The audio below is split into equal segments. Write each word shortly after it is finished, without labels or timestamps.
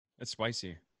That's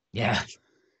spicy. Yeah.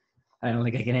 I don't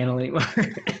think I can handle it anymore.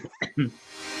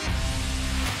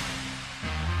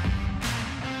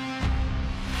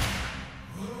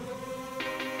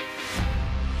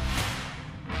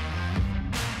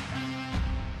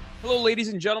 Hello, ladies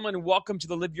and gentlemen, and welcome to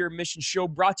the Live Your Mission show,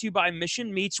 brought to you by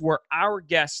Mission Meats, where our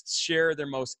guests share their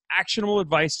most actionable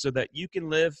advice so that you can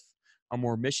live a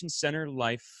more mission-centered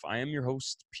life. I am your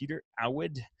host, Peter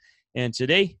Alwood, and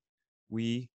today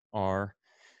we are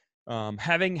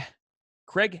having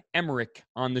Craig Emmerich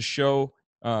on the show.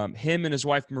 Him and his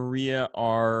wife, Maria,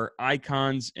 are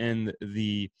icons in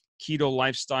the keto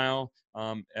lifestyle,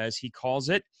 as he calls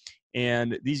it.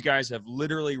 And these guys have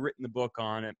literally written the book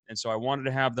on it. And so I wanted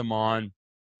to have them on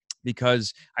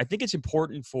because I think it's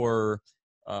important for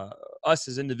us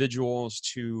as individuals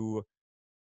to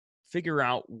figure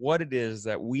out what it is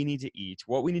that we need to eat,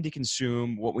 what we need to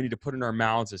consume, what we need to put in our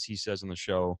mouths, as he says on the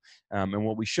show, and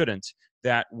what we shouldn't,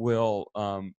 that will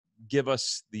give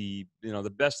us the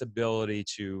best ability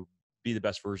to be the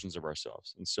best versions of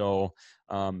ourselves. And so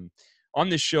on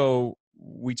this show,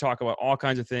 we talk about all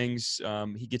kinds of things.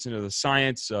 He gets into the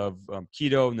science of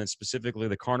keto, and then specifically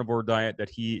the carnivore diet that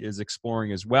he is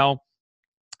exploring as well.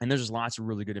 And there's just lots of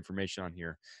really good information on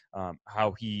here.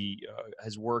 How he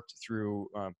has worked through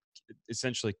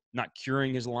essentially not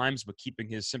curing his Lymes, but keeping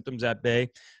his symptoms at bay,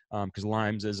 because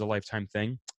Lymes is a lifetime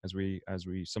thing, as we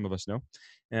some of us know.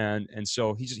 And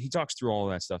so he talks through all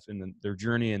of that stuff and their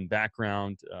journey and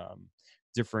background,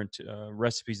 different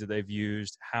recipes that they've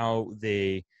used, how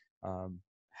they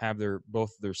have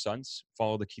both their sons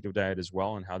follow the keto diet as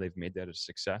well, and how they've made that a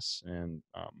success, and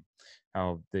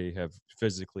how they have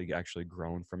physically actually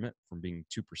grown from it, from being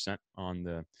 2% on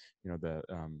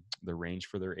the range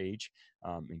for their age,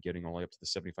 and getting all the way up to the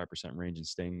 75% range and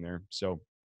staying there. So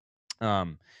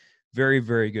very,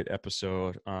 very good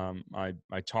episode. I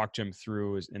talked him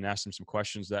through and asked him some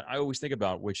questions that I always think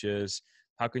about, which is,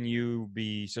 how can you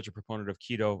be such a proponent of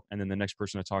keto, and then the next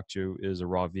person I talk to is a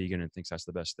raw vegan and thinks that's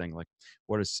the best thing? Like,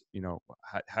 what is,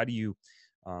 how do you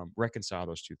reconcile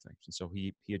those two things? And so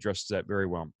he addresses that very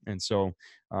well. And so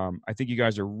I think you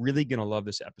guys are really going to love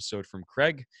this episode from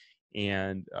Craig,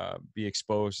 and be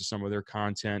exposed to some of their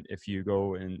content if you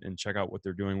go and check out what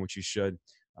they're doing, which you should.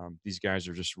 These guys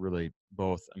are just really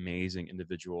both amazing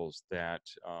individuals that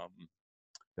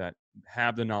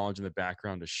have the knowledge and the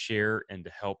background to share and to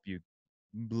help you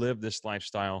live this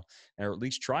lifestyle, or at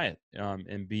least try it,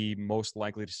 and be most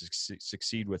likely to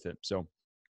succeed with it. So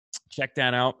check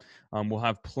that out. We'll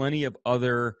have plenty of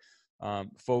other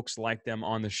folks like them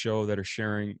on the show that are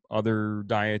sharing other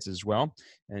diets as well.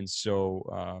 And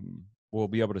so we'll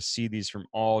be able to see these from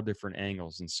all different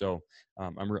angles. And so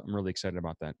I'm really excited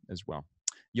about that as well.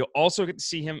 You'll also get to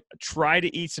see him try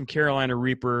to eat some Carolina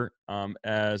Reaper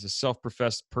as a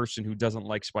self-professed person who doesn't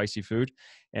like spicy food.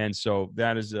 And so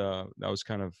that was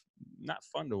kind of not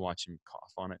fun to watch him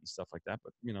cough on it and stuff like that.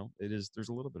 But, there's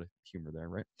a little bit of humor there,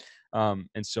 right?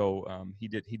 And so he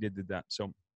did that.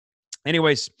 So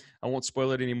anyways, I won't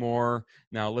spoil it anymore.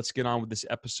 Now let's get on with this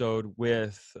episode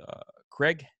with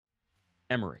Craig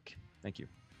Emmerich. Thank you.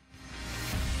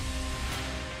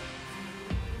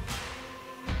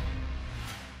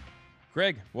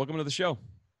 Craig, welcome to the show.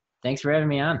 Thanks for having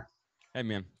me on. Hey,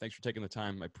 man, thanks for taking the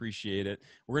time. I appreciate it.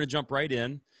 We're going to jump right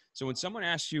in. So when someone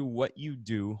asks you what you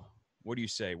do, what do you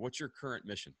say? What's your current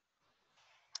mission?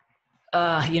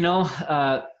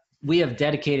 We have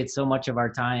dedicated so much of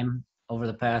our time over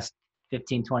the past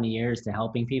 15, 20 years to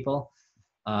helping people.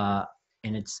 And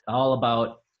it's all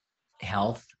about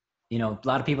health. A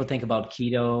lot of people think about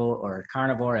keto or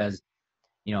carnivore as,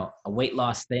 a weight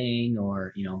loss thing,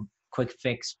 or, quick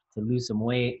fix to lose some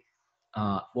weight.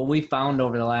 What we found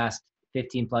over the last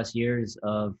 15 plus years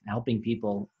of helping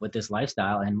people with this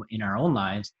lifestyle and in our own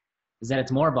lives is that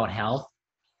it's more about health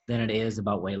than it is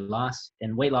about weight loss.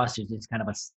 And weight loss is just kind of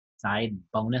a side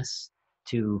bonus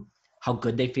to how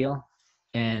good they feel.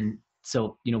 And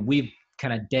so, we've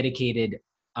kind of dedicated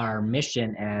our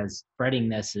mission as spreading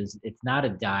this is, it's not a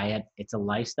diet, it's a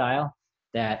lifestyle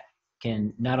that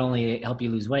can not only help you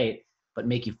lose weight, but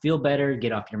make you feel better,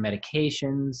 get off your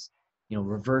medications,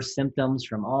 reverse symptoms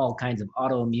from all kinds of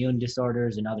autoimmune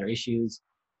disorders and other issues.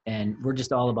 And we're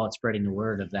just all about spreading the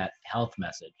word of that health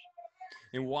message.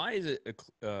 And why is it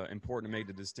important to make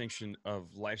the distinction of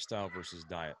lifestyle versus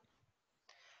diet?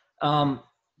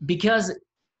 Because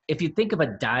if you think of a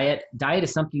diet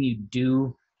is something you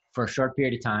do for a short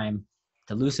period of time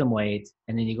to lose some weight,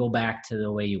 and then you go back to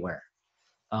the way you were.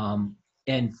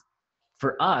 And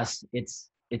for us, it's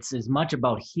as much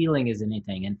about healing as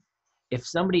anything. And if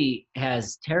somebody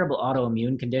has terrible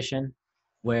autoimmune condition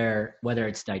where whether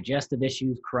it's digestive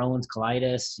issues, Crohn's,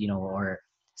 colitis, or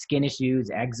skin issues,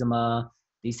 eczema,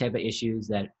 these type of issues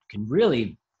that can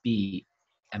really be,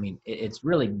 it's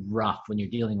really rough when you're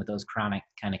dealing with those chronic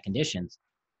kind of conditions,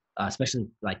 especially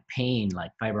like pain,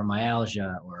 like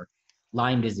fibromyalgia or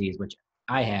Lyme disease, which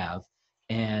I have.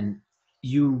 And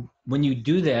when you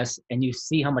do this and you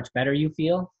see how much better you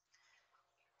feel,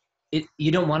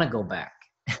 you don't want to go back.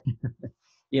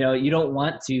 You don't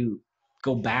want to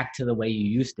go back to the way you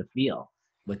used to feel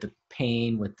with the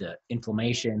pain, with the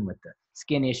inflammation, with the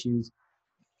skin issues.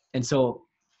 And so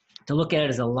to look at it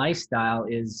as a lifestyle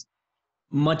is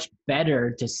much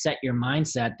better, to set your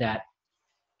mindset that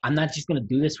I'm not just going to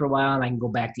do this for a while and I can go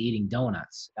back to eating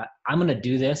donuts. I'm going to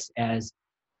do this as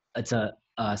it's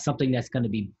something that's going to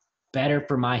be better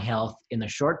for my health in the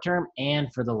short term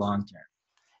and for the long term.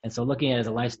 And so looking at it as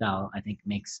a lifestyle, I think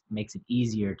makes it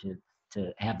easier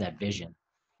to have that vision.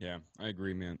 Yeah, I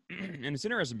agree, man. And it's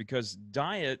interesting because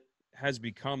diet has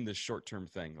become this short-term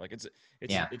thing. Like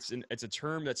it's a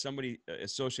term that somebody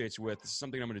associates with, this is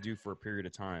something I'm going to do for a period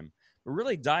of time. But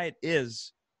really, diet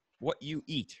is what you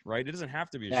eat, right? It doesn't have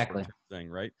to be a short-term thing,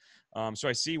 right? So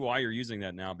I see why you're using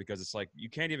that now, because it's like you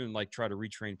can't even like try to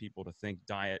retrain people to think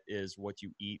diet is what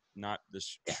you eat, not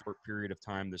this short period of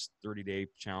time, this 30-day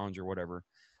challenge or whatever.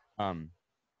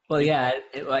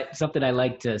 Something I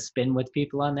like to spin with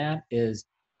people on that is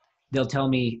they'll tell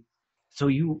me, so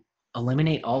you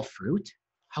eliminate all fruit?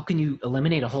 How can you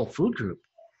eliminate a whole food group?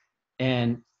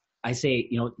 And I say,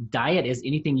 diet is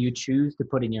anything you choose to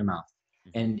put in your mouth.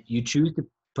 And you choose to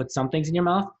put some things in your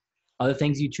mouth, other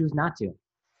things you choose not to.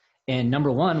 And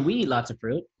number one, we eat lots of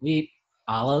fruit. We eat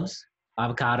olives,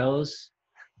 avocados,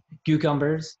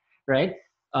 cucumbers, right?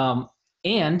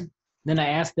 And then I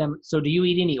ask them, so do you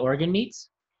eat any organ meats?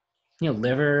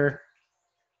 Liver,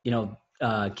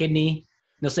 kidney.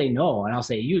 They'll say no. And I'll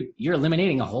say, you're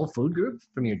eliminating a whole food group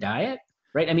from your diet,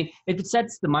 right? I mean, it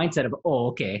sets the mindset of, oh,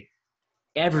 okay,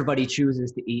 everybody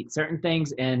chooses to eat certain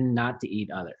things and not to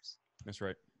eat others. That's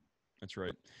right. That's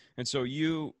right. And so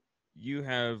you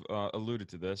have alluded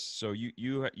to this. So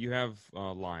you have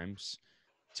Lyme's.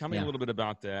 Tell me a little bit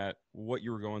about that, what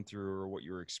you were going through or what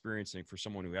you were experiencing for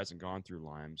someone who hasn't gone through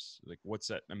Lyme's. Like, what's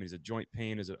that? I mean, is it joint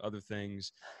pain? Is it other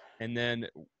things? And then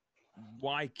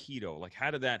why keto? Like,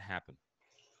 how did that happen?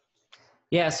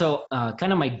 Yeah. So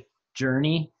kind of my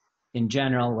journey in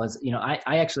general was,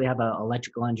 I actually have an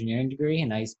electrical engineering degree,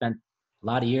 and I spent a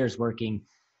lot of years working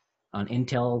on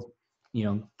Intel,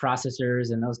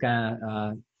 processors and those kind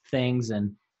of things.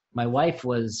 And my wife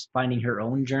was finding her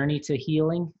own journey to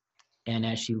healing. And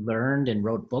as she learned and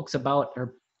wrote books about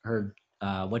her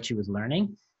what she was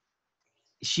learning,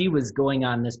 she was going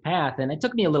on this path. And it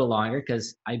took me a little longer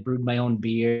because I brewed my own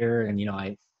beer, and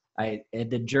I had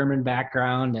the German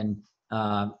background, and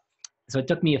so it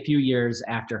took me a few years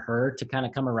after her to kind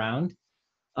of come around.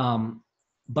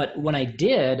 But when I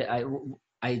did,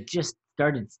 I just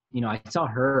started. I saw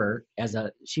her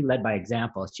she led by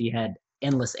example. She had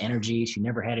endless energy. She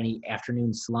never had any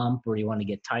afternoon slump where you want to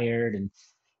get tired and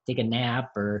take a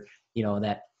nap, or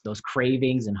those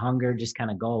cravings and hunger just kind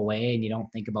of go away and you don't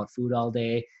think about food all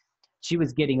day. She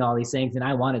was getting all these things, and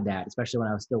I wanted that, especially when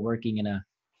I was still working in a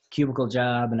cubicle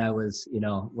job and I was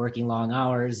working long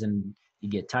hours and you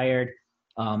get tired.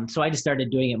 So I just started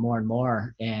doing it more and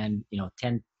more, and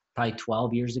 10 probably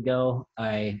 12 years ago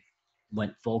I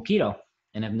went full keto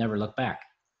and I've never looked back.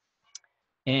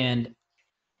 And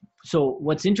so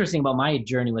what's interesting about my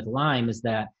journey with Lyme is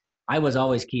that I was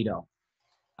always keto.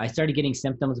 I started getting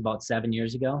symptoms about 7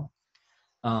 years ago.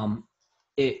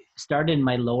 It started in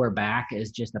my lower back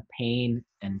as just a pain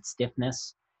and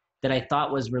stiffness that I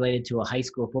thought was related to a high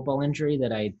school football injury,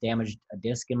 that I damaged a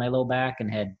disc in my low back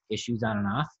and had issues on and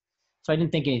off. So I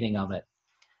didn't think anything of it.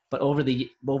 But over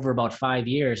about 5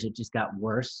 years, it just got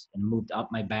worse and moved up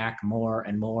my back more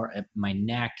and more, at my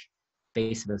neck,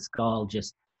 base of the skull,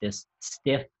 just this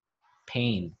stiff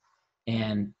pain.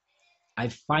 And I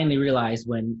finally realized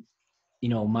when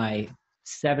my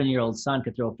 7-year-old son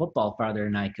could throw a football farther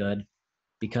than I could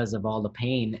because of all the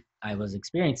pain I was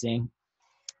experiencing,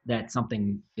 that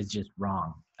something is just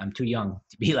wrong. I'm too young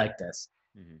to be like this.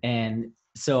 Mm-hmm. And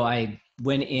so I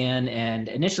went in, and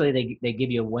initially they give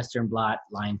you a Western blot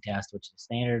Lyme test, which is a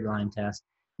standard Lyme test.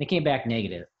 And it came back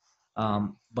negative.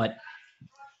 But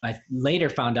I later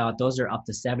found out those are up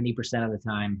to 70% of the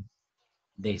time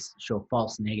they show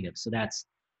false negatives. So that's,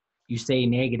 you say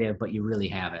negative, but you really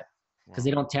have it. Because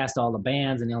they don't test all the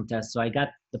bands, and they don't test. So I got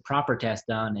the proper test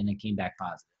done, and it came back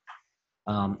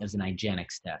positive. It was an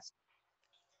IGeneX test.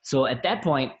 So at that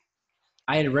point,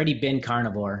 I had already been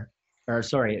keto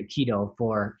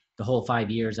for the whole 5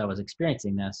 years I was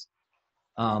experiencing this.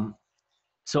 Um,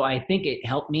 so I think it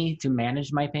helped me to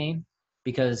manage my pain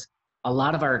because a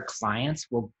lot of our clients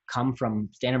will come from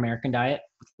standard American diet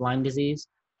with Lyme disease.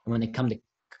 And when they come to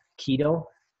keto,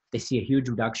 they see a huge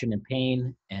reduction in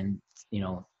pain and,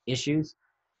 issues.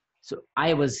 So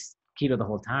I was keto the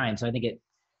whole time. So I think it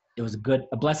was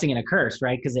a blessing and a curse,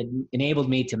 right? Because it enabled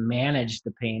me to manage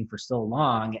the pain for so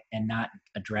long and not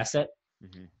address it.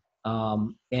 Mm-hmm.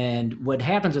 And what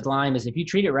happens with Lyme is if you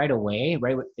treat it right away,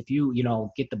 right? If you,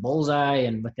 get the bullseye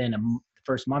and within the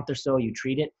first month or so you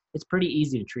treat it, it's pretty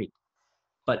easy to treat.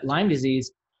 But Lyme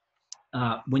disease,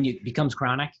 when it becomes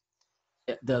chronic,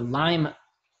 the Lyme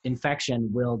infection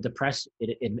will depress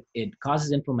it. It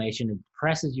causes inflammation. It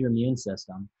depresses your immune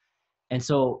system. And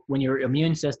so when your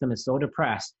immune system is so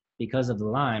depressed because of the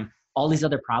Lyme, all these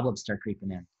other problems start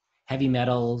creeping in. Heavy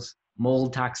metals,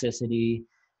 mold toxicity,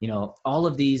 all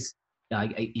of these,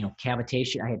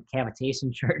 cavitation. I had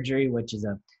cavitation surgery, which is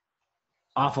a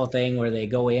awful thing where they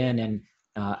go in and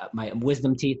my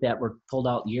wisdom teeth that were pulled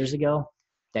out years ago,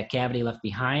 that cavity left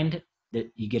behind, that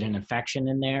you get an infection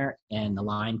in there and the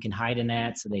Lyme can hide in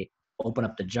that. So they open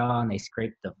up the jaw and they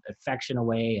scrape the infection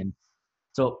away. And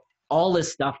so all this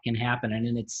stuff can happen.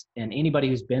 And anybody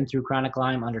who's been through chronic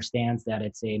Lyme understands that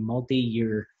it's a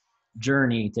multi-year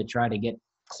journey to try to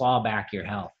claw back your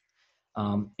health.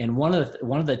 And one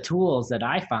of the tools that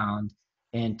I found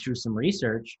and through some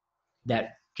research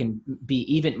that can be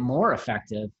even more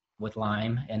effective with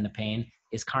Lyme and the pain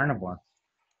is carnivore.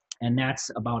 And that's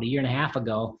about a year and a half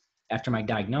ago after my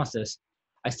diagnosis,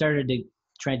 I started to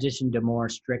transition to more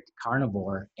strict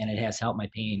carnivore, and it has helped my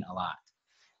pain a lot.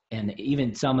 And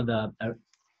even some of the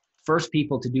first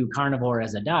people to do carnivore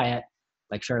as a diet,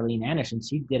 like Charlene Anderson,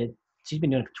 she's been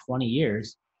doing it for 20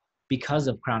 years because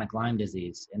of chronic Lyme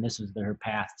disease. And this was her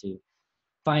path to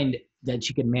find that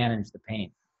she could manage the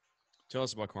pain. Tell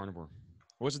us about carnivore.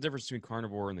 What's the difference between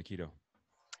carnivore and the keto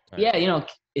diet? Yeah,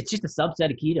 it's just a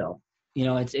subset of keto.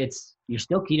 It's you're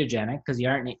still ketogenic because you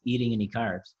aren't eating any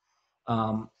carbs.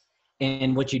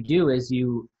 And what you do is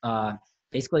you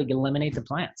basically eliminate the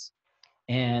plants.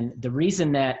 And the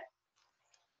reason that,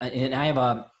 and I have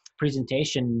a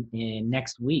presentation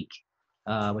next week,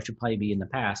 which will probably be in the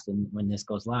past and when this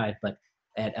goes live, but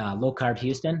at Low Carb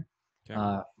Houston,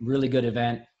 Okay. really good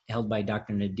event held by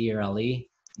Dr. Nadir Ali.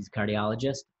 He's a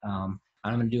cardiologist. I'm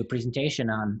going to do a presentation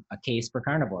on a case for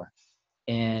carnivore.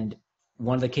 And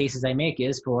one of the cases I make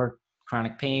is for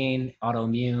chronic pain,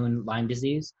 autoimmune, Lyme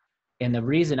disease. And the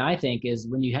reason I think is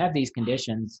when you have these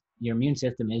conditions, your immune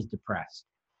system is depressed.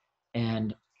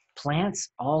 And plants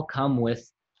all come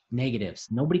with negatives.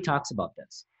 Nobody talks about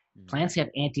this. Plants have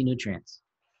anti-nutrients,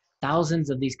 thousands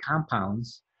of these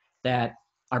compounds that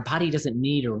our body doesn't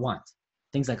need or want.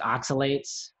 Things like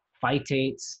oxalates,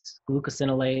 phytates,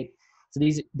 glucosinolate. So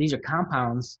these are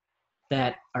compounds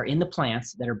that are in the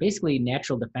plants that are basically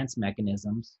natural defense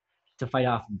mechanisms to fight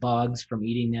off bugs from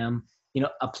eating them.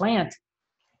 A plant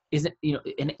isn't,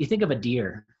 and you think of a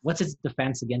deer, what's its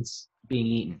defense against being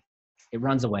eaten? It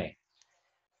runs away.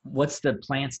 What's the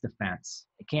plant's defense?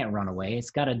 It can't run away.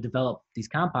 It's got to develop these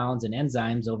compounds and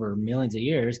enzymes over millions of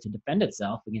years to defend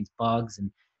itself against bugs.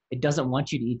 And it doesn't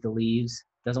want you to eat the leaves,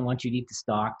 doesn't want you to eat the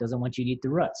stalk, doesn't want you to eat the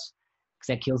roots because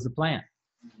that kills the plant.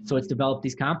 So it's developed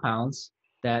these compounds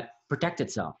that protect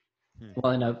itself.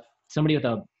 Well, somebody with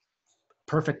a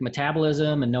perfect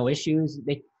metabolism and no issues,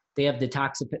 they have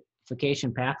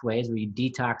detoxification pathways where you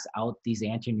detox out these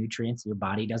anti-nutrients your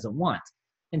body doesn't want.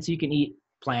 And so you can eat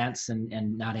plants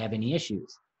and not have any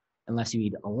issues. Unless you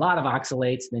eat a lot of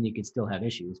oxalates, then you can still have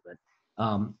issues. But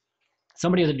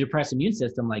somebody with a depressed immune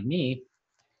system like me,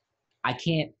 I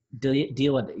can't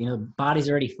deal with it. Body's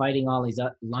already fighting all these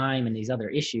Lyme and these other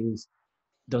issues.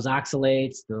 Those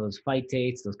oxalates, those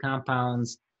phytates, those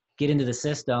compounds get into the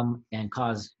system and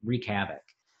wreak havoc.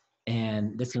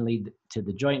 And this can lead to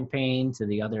the joint pain, to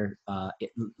the other, a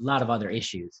lot of other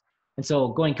issues. And so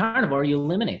going carnivore, you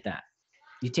eliminate that.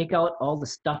 You take out all the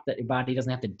stuff that your body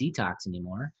doesn't have to detox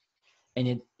anymore.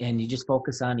 And you just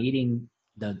focus on eating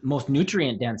the most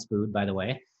nutrient dense food, by the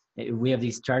way. We have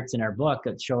these charts in our book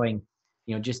that's showing,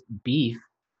 just beef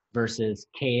versus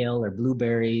kale or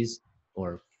blueberries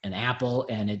or an apple,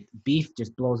 and beef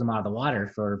just blows them out of the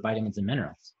water for vitamins and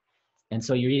minerals. And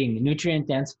so you're eating nutrient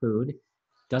dense food,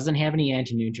 doesn't have any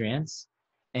anti-nutrients,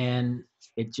 and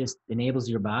it just enables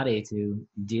your body to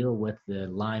deal with the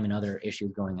Lyme and other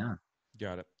issues going on.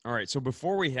 Got it. All right. So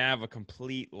before we have a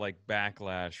complete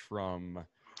backlash from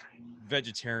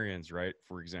vegetarians, right?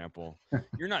 For example,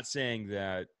 you're not saying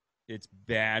that it's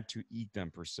bad to eat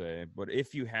them per se, but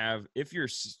if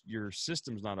your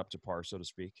system's not up to par, so to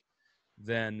speak,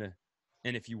 then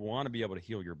And if you want to be able to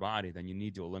heal your body, then you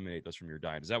need to eliminate those from your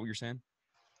diet. Is that what you're saying?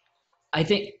 I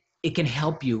think it can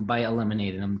help you by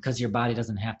eliminating them because your body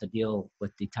doesn't have to deal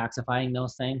with detoxifying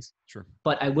those things. Sure.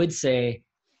 But I would say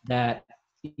that,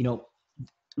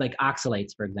 like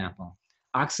oxalates, for example.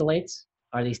 Oxalates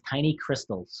are these tiny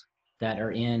crystals that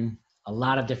are in a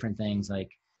lot of different things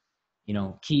like,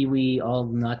 kiwi, all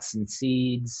nuts and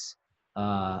seeds,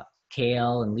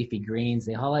 kale and leafy greens.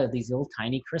 They all have these little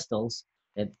tiny crystals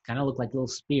that kind of look like little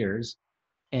spears,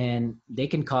 and they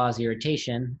can cause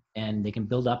irritation and they can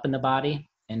build up in the body.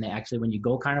 And actually, when you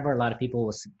go carnivore, a lot of people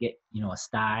will get, a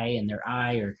sty in their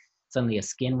eye or suddenly a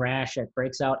skin rash that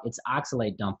breaks out. It's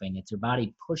oxalate dumping. It's your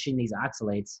body pushing these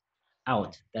oxalates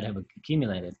out that have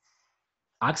accumulated.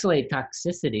 Oxalate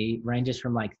toxicity ranges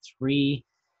from like 3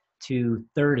 to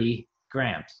 30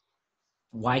 grams.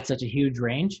 Why such a huge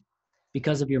range?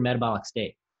 Because of your metabolic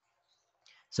state.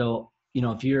 So,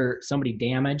 if you're somebody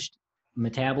damaged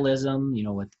metabolism,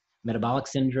 with metabolic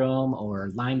syndrome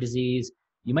or Lyme disease,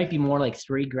 you might be more like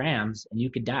 3 grams and you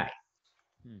could die.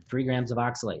 3 grams of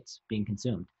oxalates being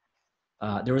consumed.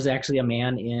 There was actually a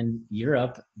man in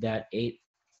Europe that ate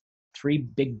 3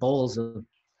 big bowls of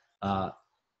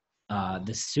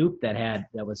the soup that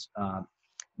was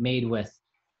made with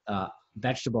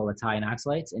vegetable that's high in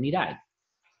oxalates, and he died.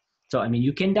 So, I mean,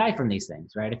 you can die from these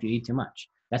things, right? If you eat too much.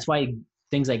 That's why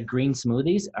things like green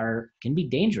smoothies can be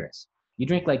dangerous. You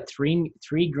drink like three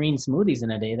green smoothies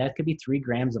in a day, that could be 3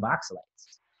 grams of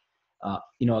oxalates.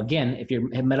 Again, if you're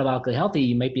metabolically healthy,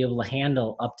 you might be able to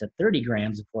handle up to 30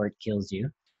 grams before it kills you,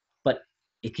 but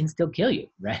it can still kill you,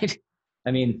 right?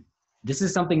 I mean, this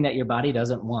is something that your body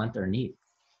doesn't want or need.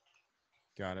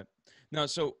 Got it. Now,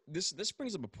 so this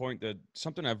brings up a point that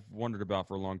something I've wondered about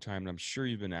for a long time, and I'm sure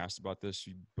you've been asked about this,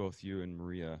 both you and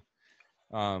Maria.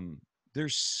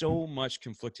 There's so much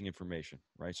conflicting information,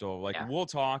 right? So like We'll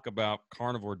talk about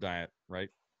carnivore diet, right?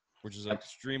 Which is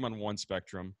extreme on one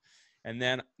spectrum. And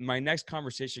then my next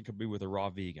conversation could be with a raw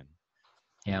vegan.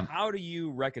 Yeah. How do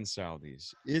you reconcile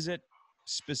these? Is it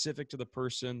specific to the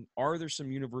person? Are there some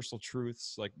universal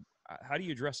truths? Like, how do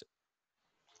you address it?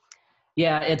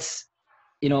 Yeah, it's,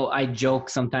 I joke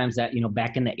sometimes that,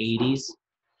 back in the 80s,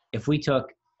 if we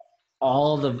took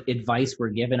all the advice we're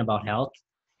given about health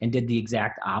and did the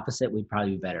exact opposite, we'd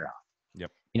probably be better off.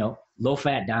 Yep. Low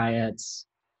fat diets,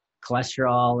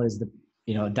 cholesterol is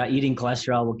eating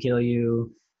cholesterol will kill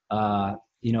you.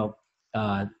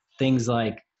 Things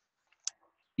like,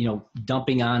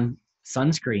 dumping on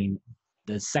sunscreen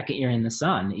the second you're in the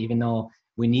sun, even though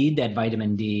we need that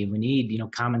vitamin D, we need,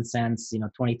 common sense,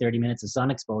 20, 30 minutes of sun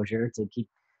exposure to keep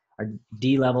our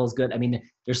D levels good. I mean,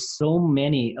 there's so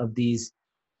many of these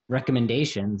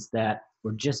recommendations that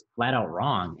were just flat out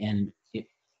wrong. And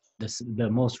the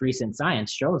most recent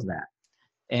science shows that.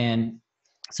 And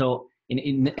so,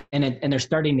 and they're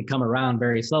starting to come around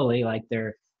very slowly. Like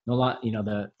they're no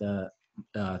longer,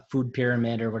 the food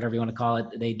pyramid or whatever you want to call it.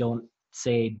 They don't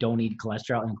say don't eat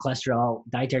cholesterol, and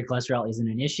dietary cholesterol isn't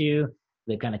an issue.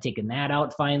 They've kind of taken that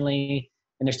out finally,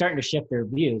 and they're starting to shift their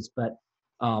views. But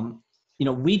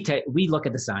we look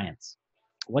at the science.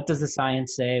 What does the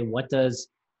science say? What does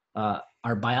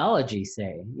our biology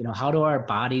say? How do our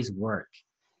bodies work?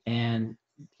 And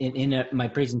in my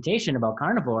presentation about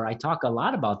carnivore, I talk a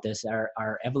lot about this,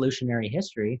 our evolutionary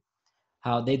history,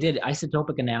 how they did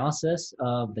isotopic analysis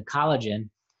of the collagen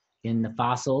in the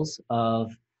fossils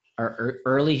of our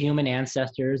early human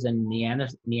ancestors and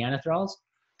Neanderthals.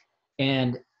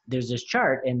 And there's this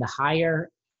chart, and the higher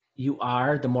you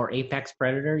are, the more apex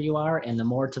predator you are, and the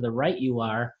more to the right you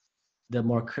are, the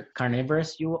more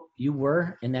carnivorous you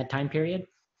were in that time period.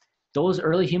 Those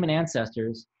early human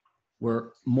ancestors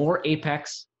were more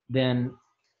apex than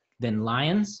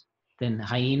lions, than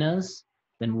hyenas,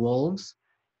 than wolves,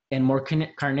 and more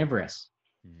carnivorous.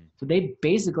 Mm-hmm. So they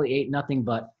basically ate nothing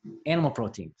but animal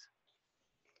proteins,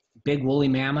 big woolly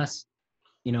mammoths,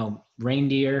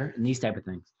 reindeer, and these type of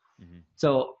things. Mm-hmm.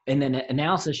 So, and then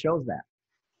analysis shows that.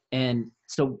 And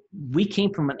so we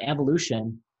came from an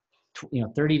evolution,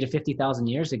 30 to 50,000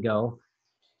 years ago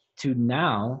to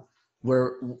now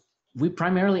where we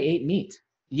primarily ate meat.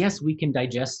 Yes, we can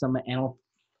digest some animal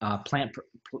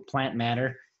plant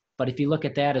matter, but if you look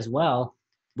at that as well,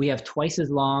 we have twice as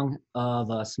long of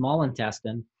a small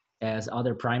intestine as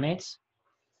other primates,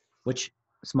 which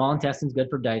small intestine is good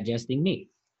for digesting meat.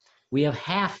 We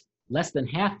have less than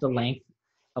half the length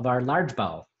of our large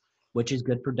bowel, which is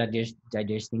good for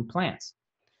digesting plants.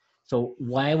 So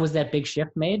why was that big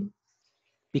shift made?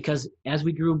 Because as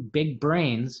we grew big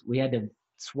brains, we had to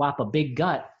swap a big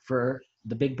gut for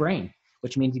the big brain,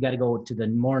 which means you got to go to the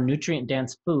more nutrient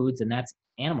dense foods, and that's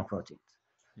animal proteins.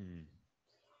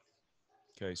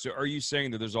 Okay. So are you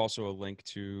saying that there's also a link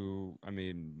to, I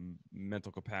mean,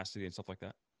 mental capacity and stuff like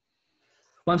that?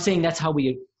 Well, I'm saying that's how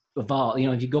we evolve. You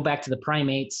know, if you go back to the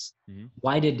primates, Mm-hmm.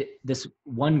 why did this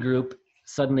one group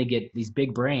suddenly get these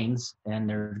big brains and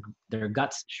their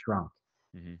guts shrunk?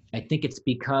 Mm-hmm. I think it's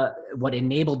because what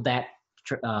enabled that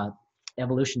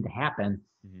evolution to happen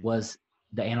Mm-hmm. was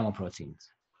the animal proteins.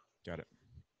 Got it.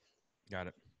 Got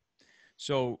it.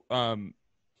 So,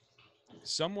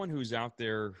 someone who's out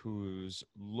there who's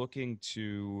looking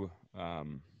to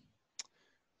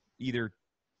either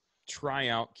try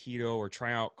out keto or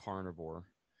try out carnivore,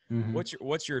 Mm-hmm.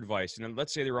 what's your advice? And then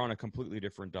let's say they're on a completely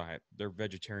different diet. They're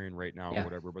vegetarian right now or Yeah.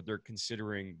 whatever, but they're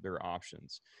considering their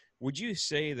options. Would you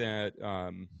say that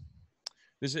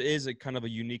this is a kind of a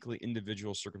uniquely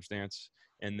individual circumstance,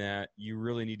 and that you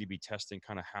really need to be testing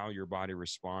kind of how your body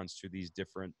responds to these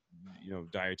different,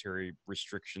 dietary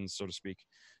restrictions, so to speak,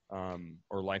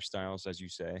 or lifestyles, as you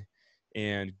say,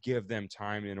 and give them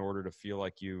time in order to feel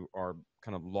like you are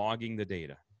kind of logging the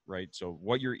data, right? So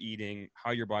what you're eating,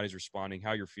 how your body's responding,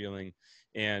 how you're feeling,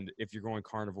 and if you're going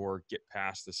carnivore, get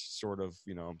past this sort of,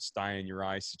 sty in your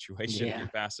eye situation, Yeah.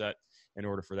 get past that in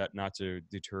order for that not to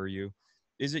deter you.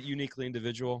 Is it uniquely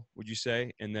individual, would you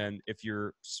say? And then if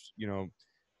you're,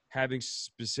 having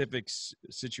specific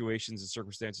situations and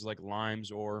circumstances like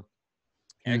Lyme's or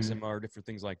Mm-hmm. eczema or different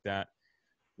things like that,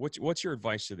 what's your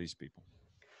advice to these people?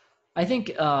 I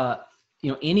think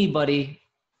anybody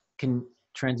can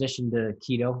transition to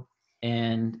keto,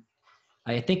 and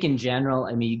I think in general,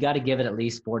 I mean, you got to give it at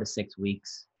least 4 to 6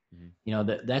 weeks. Mm-hmm. You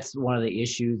know, that's one of the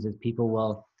issues is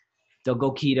they'll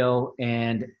go keto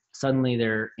and suddenly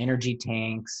their energy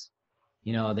tanks.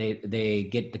 You know, they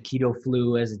get the keto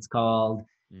flu, as it's called,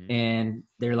 Mm-hmm. and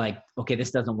they're like, okay, this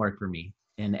doesn't work for me.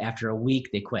 And after a week,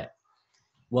 they quit.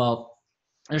 Well,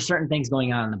 there's certain things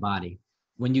going on in the body.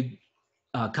 When you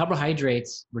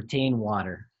carbohydrates retain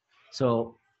water,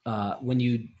 so when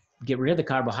you get rid of the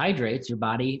carbohydrates, your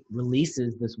body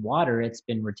releases this water it's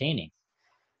been retaining.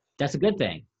 That's a good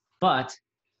thing. But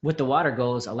with the water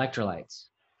goes electrolytes.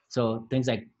 So things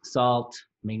like salt,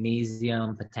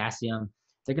 magnesium, potassium,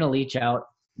 they're going to leach out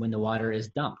when the water is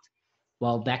dumped.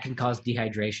 Well, that can cause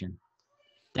dehydration.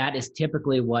 That is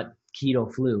typically what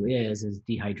keto flu is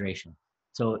dehydration.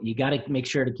 So you got to make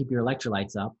sure to keep your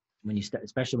electrolytes up when you start,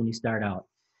 especially when you start out.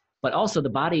 But also the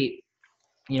body,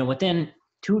 within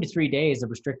 2 to 3 days of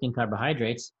restricting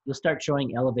carbohydrates, you'll start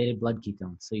showing elevated blood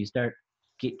ketones. So you start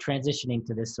transitioning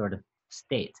to this sort of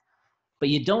state. But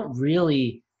you don't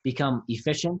really become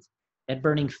efficient at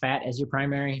burning fat as your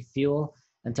primary fuel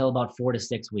until about 4 to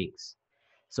 6 weeks.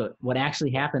 So what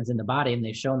actually happens in the body, and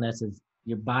they've shown this, is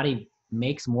your body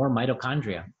makes more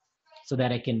mitochondria so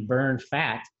that it can burn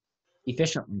fat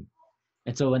efficiently.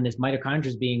 And so when this mitochondria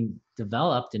is being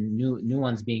developed and new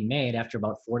ones being made after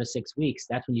about 4 to 6 weeks,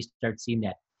 that's when you start seeing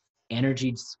that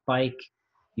energy spike.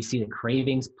 You see the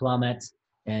cravings plummet,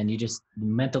 and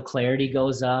mental clarity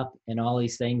goes up, and all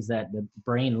these things that the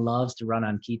brain loves to run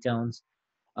on ketones.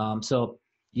 So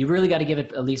you really got to give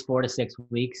it at least 4 to 6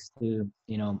 weeks to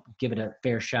give it a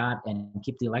fair shot and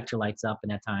keep the electrolytes up in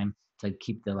that time to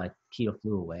keep the keto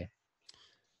flu away.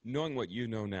 Knowing what you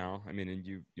know now, I mean, and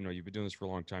you've been doing this for a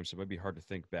long time, so it might be hard to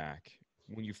think back.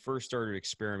 When you first started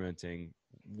experimenting,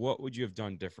 what would you have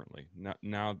done differently?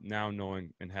 Now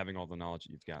knowing and having all the knowledge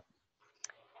that you've got.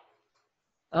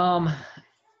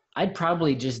 I'd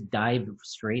probably just dive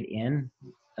straight in.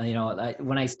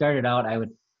 When I started out, I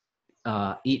would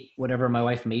eat whatever my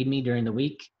wife made me during the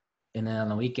week, and then on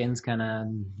the weekends, kind of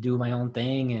do my own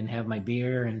thing and have my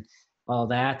beer and all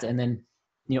that. And then,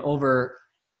 over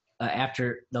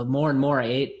after the more and more I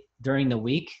ate during the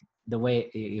week, the way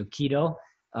keto,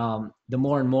 the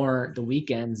more and more the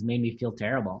weekends made me feel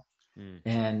terrible. Mm.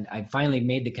 And I finally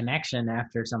made the connection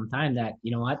after some time that,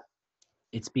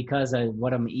 it's because of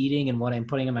what I'm eating and what I'm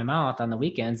putting in my mouth on the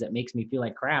weekends that makes me feel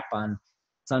like crap on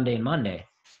Sunday and Monday.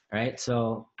 Right.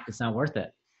 So it's not worth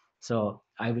it. So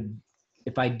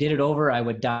if I did it over, I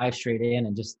would dive straight in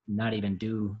and just not even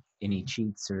do any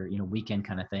cheats or, weekend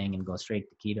kind of thing and go straight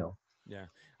to keto. Yeah.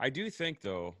 I do think,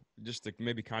 though, just to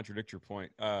maybe contradict your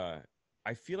point,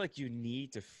 I feel like you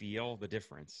need to feel the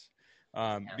difference,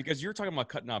 because you're talking about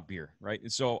cutting out beer, right?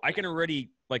 And so I can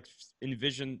already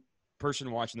envision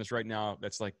person watching this right now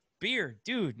that's like, beer,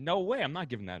 dude, no way, I'm not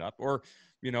giving that up. Or,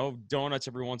 donuts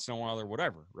every once in a while or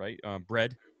whatever, right?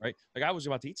 Bread, right? Like I was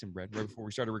about to eat some bread right before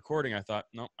we started recording. I thought,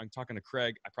 no, I'm talking to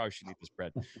Craig. I probably should eat this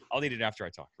bread. I'll eat it after I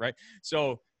talk, right?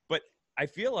 So, but I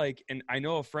feel like, and I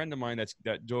know a friend of mine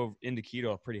that dove into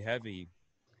keto pretty heavy.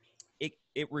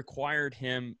 It required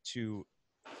him to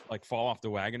fall off the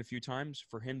wagon a few times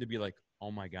for him to be like, oh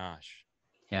my gosh,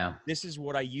 Yeah. This is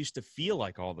what I used to feel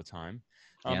like all the time.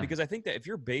 Yeah. Because I think that if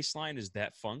your baseline is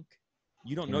that funk,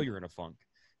 you don't know Yeah. you're in a funk,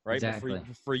 right? But Exactly.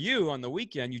 for you on the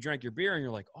weekend, you drank your beer and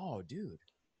you're like, oh, dude,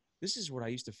 this is what I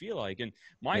used to feel like. And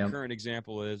my Yep. current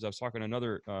example is I was talking to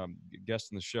another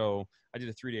guest in the show. I did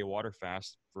a 3-day water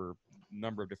fast for a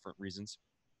number of different reasons.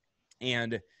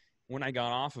 And when I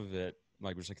got off of it,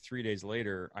 like it was like 3 days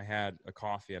later, I had a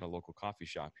coffee at a local coffee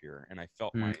shop here, and I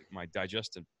felt my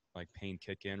digestive like pain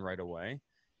kick in right away.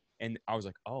 And I was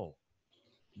like, oh,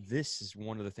 this is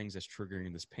one of the things that's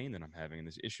triggering this pain that I'm having and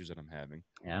these issues that I'm having.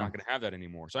 Yeah. I'm not going to have that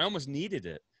anymore. So I almost needed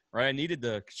it, right? I needed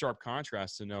the sharp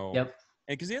contrast to know. Yep.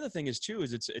 And because the other thing is too,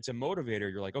 is it's a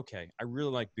motivator. You're like, okay, I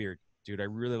really like beer, dude. I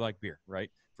really like beer,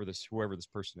 right? For this, whoever this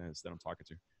person is that I'm talking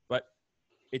to. But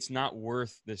it's not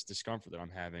worth this discomfort that I'm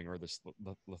having or this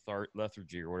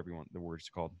lethargy or whatever you want the word is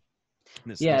called.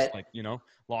 This like,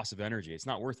 loss of energy. It's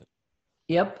not worth it.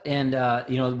 Yep. And,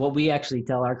 what we actually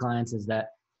tell our clients is that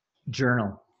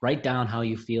journal, write down how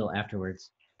you feel afterwards,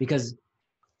 because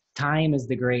time is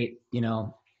the great,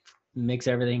 makes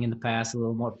everything in the past a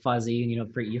little more fuzzy.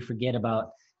 You forget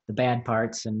about the bad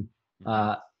parts. And,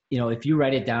 if you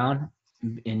write it down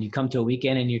and you come to a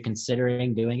weekend and you're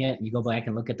considering doing it, and you go back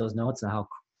and look at those notes and how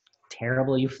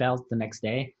terrible you felt the next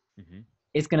day,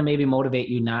 it's going to maybe motivate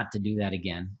you not to do that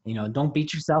again. Don't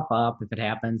beat yourself up if it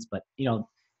happens, but,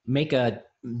 make a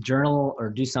journal or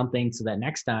do something so that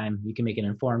next time you can make an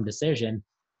informed decision.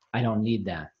 I don't need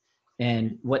that.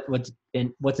 And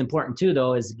what's important too,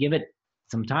 though, is give it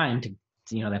some time to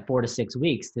that 4 to 6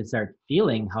 weeks to start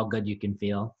feeling how good you can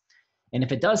feel. And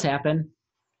if it does happen,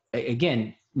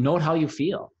 again, note how you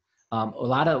feel. A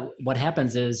lot of what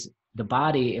happens is the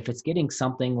body, if it's getting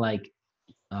something like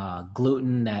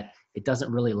gluten that it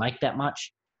doesn't really like that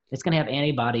much, it's going to have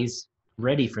antibodies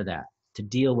ready for that, to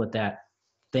deal with that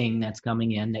thing that's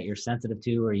coming in that you're sensitive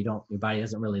to, or your body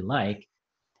doesn't really like.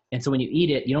 And so when you eat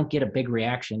it, you don't get a big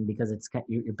reaction because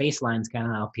your baseline's kind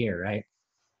of up here, right?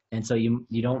 And so you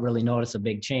don't really notice a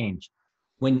big change.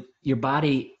 When your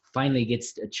body finally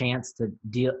gets a chance to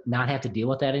not have to deal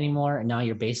with that anymore, and now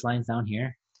your baseline's down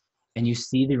here, and you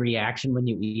see the reaction when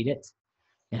you eat it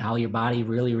and how your body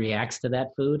really reacts to that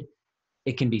food,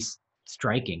 it can be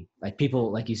striking. Like people,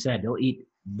 like you said, they'll eat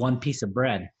one piece of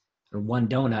bread or one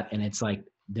donut, and it's like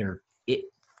they're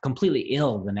completely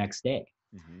ill the next day.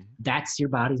 That's your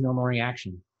body's normal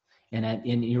reaction. And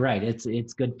you're right.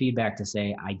 It's good feedback to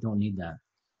say, I don't need that.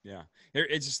 Yeah.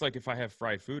 It's just like if I have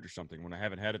fried food or something when I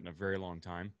haven't had it in a very long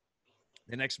time,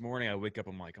 the next morning I wake up,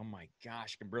 I'm like, oh my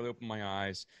gosh, I can barely open my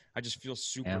eyes. I just feel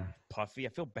super puffy. I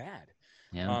feel bad.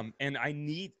 Yeah. And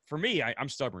I'm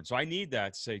stubborn. So I need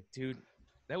that to say, dude,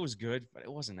 that was good, but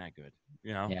it wasn't that good.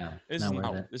 Yeah.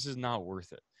 This is not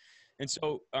worth it. And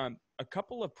so a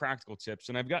couple of practical tips,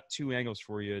 and I've got 2 angles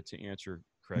for you to answer,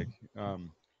 Craig.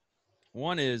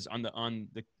 One is on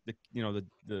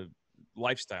the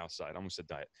lifestyle side. I almost said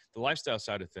diet. The lifestyle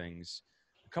side of things,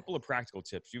 a couple of practical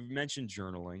tips. You've mentioned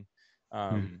journaling.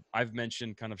 I've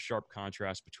mentioned kind of sharp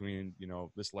contrast between,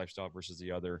 this lifestyle versus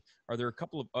the other. Are there a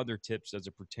couple of other tips as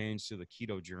it pertains to the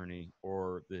keto journey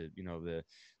or the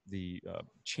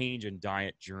change in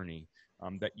diet journey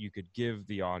that you could give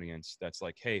the audience that's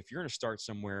like, hey, if you're going to start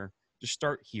somewhere, just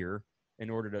start here in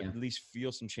order to at least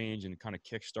feel some change and kind of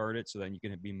kickstart it so then you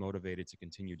can be motivated to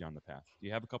continue down the path. Do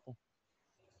you have a couple?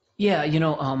 Yeah.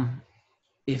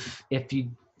 If you're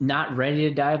not ready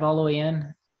to dive all the way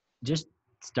in, just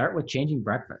start with changing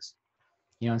breakfast.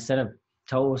 Instead of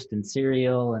toast and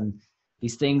cereal and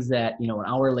these things that, an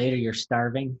hour later you're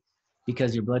starving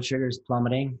because your blood sugar is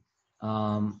plummeting.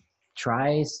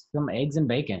 Try some eggs and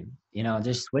bacon.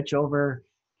 Just switch over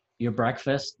your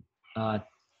breakfast.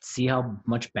 See how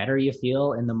much better you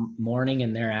feel in the morning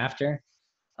and thereafter.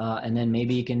 And then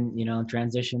maybe you can,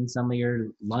 transition some of your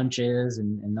lunches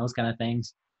and those kind of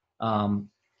things.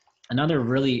 Another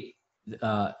really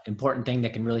important thing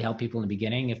that can really help people in the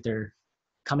beginning, if they're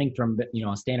coming from,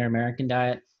 a standard American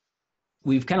diet,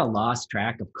 we've kind of lost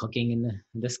track of cooking in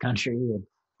this country, with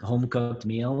home cooked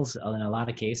meals in a lot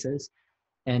of cases.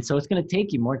 And so it's going to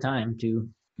take you more time to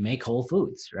make whole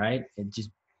foods, right? It just,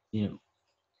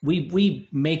 we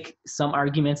make some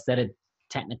arguments that it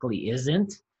technically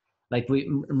isn't. Like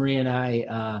Maria and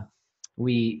I,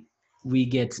 we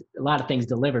get a lot of things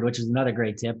delivered, which is another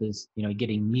great tip is,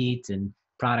 getting meat and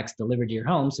products delivered to your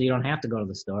home so you don't have to go to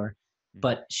the store.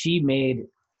 But she made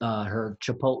her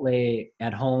Chipotle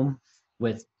at home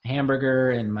with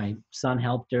hamburger, and my son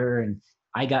helped her, and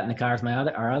I got in the car with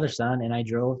our other son, and I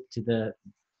drove to the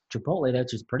Chipotle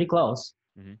that's just pretty close,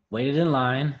 waited in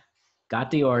line, got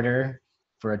the order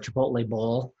for a Chipotle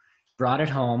bowl, brought it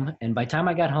home, and by the time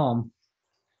I got home,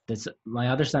 My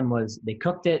other son they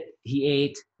cooked it, he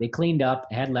ate, they cleaned up,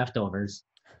 had leftovers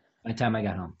by the time I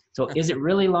got home. So is it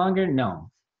really longer? No.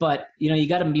 But, you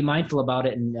got to be mindful about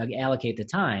it and allocate the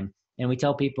time. And we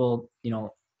tell people,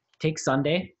 take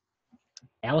Sunday,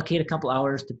 allocate a couple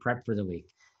hours to prep for the week.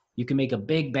 You can make a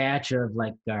big batch of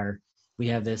we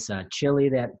have this chili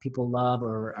that people love,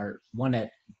 or our one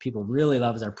that people really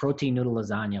love is our protein noodle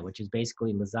lasagna, which is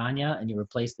basically lasagna, and you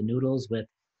replace the noodles with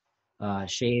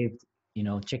shaved,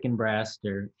 chicken breast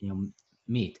or,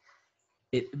 meat.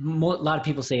 A lot of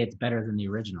people say it's better than the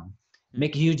original.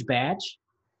 Make a huge batch,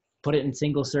 put it in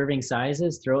single serving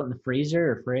sizes, throw it in the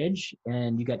freezer or fridge,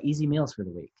 and you got easy meals for the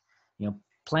week.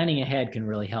 Planning ahead can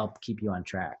really help keep you on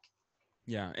track.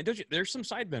 Yeah. And there's some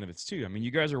side benefits too. I mean, you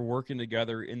guys are working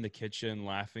together in the kitchen,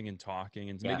 laughing and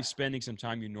talking, and maybe spending some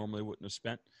time you normally wouldn't have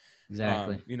spent.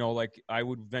 Exactly. Like I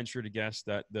would venture to guess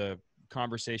that the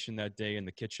conversation that day in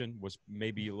the kitchen was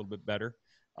maybe a little bit better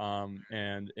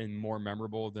and more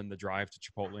memorable than the drive to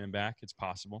Chipotle and back. It's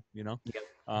possible, Yep.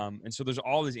 And so there's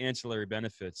all these ancillary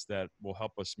benefits that will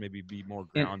help us maybe be more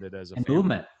grounded as a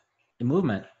family.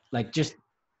 Movement, like just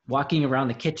walking around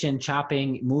the kitchen,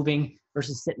 chopping, moving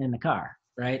versus sitting in the car,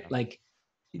 right? Like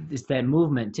it's that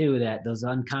movement too, that those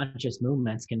unconscious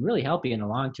movements can really help you in the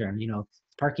long term.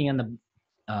 Parking on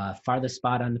the farthest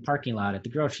spot on the parking lot at the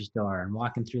grocery store and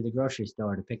walking through the grocery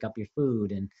store to pick up your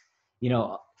food. And,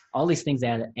 all these things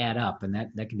add up, and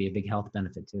that can be a big health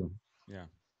benefit too. Yeah.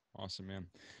 Awesome, man.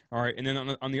 All right. And then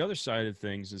on the other side of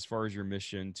things, as far as your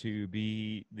mission to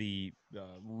be the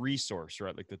resource,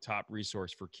 right? Like the top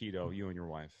resource for keto, you and your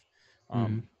wife,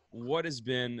 what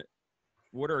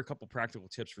are a couple practical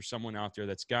tips for someone out there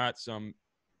that's got some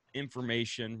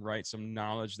information, right? Some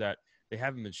knowledge that they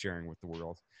haven't been sharing with the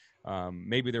world.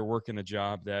 Maybe they're working a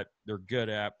job that they're good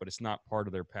at, but it's not part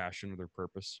of their passion or their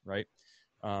purpose, right?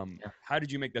 How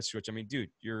did you make that switch? I mean, dude,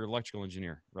 you're an electrical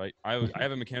engineer, right? I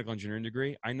have a mechanical engineering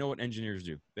degree. I know what engineers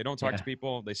do. They don't talk to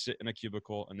people. They sit in a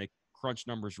cubicle and they crunch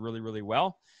numbers really, really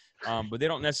well. But they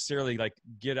don't necessarily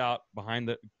get out behind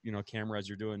the, camera as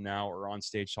you're doing now or on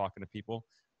stage talking to people.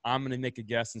 I'm going to make a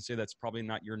guess and say that's probably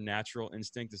not your natural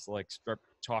instinct is to start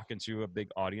talking to a big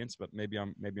audience, but maybe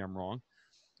I'm wrong.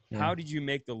 Yeah. How did you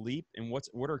make the leap? And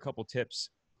what are a couple tips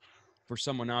for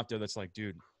someone out there that's like,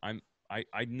 dude,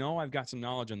 I know I've got some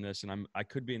knowledge on this and I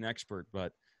could be an expert,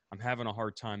 but I'm having a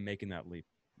hard time making that leap.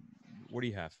 What do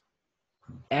you have?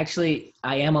 Actually,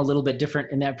 I am a little bit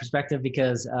different in that perspective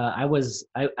because I was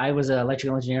an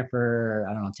electrical engineer for,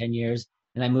 10 years,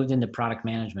 and I moved into product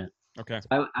management. Okay.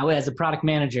 So I as a product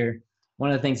manager,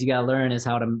 one of the things you got to learn is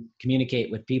how to communicate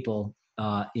with people,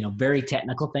 very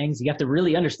technical things. You have to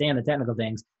really understand the technical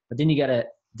things, but then you got to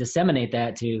disseminate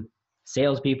that to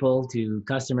salespeople, to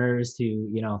customers,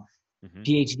 to,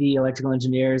 PhD electrical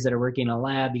engineers that are working in a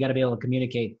lab. You got to be able to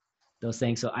communicate those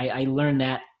things. So I learned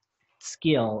that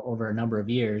skill over a number of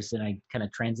years, and I kind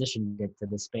of transitioned it to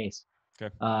this space.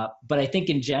 Okay. But I think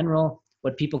in general,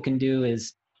 what people can do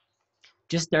is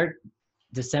just start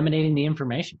disseminating the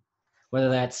information, whether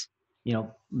that's,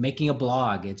 making a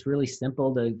blog. It's really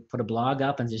simple to put a blog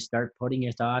up and just start putting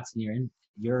your thoughts and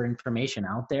your information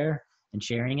out there and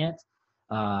sharing it.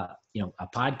 A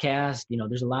podcast,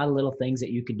 there's a lot of little things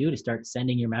that you can do to start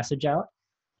sending your message out.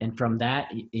 And from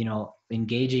that,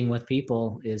 engaging with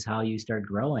people is how you start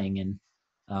growing. And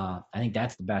I think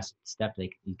that's the best step that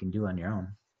you can do on your own.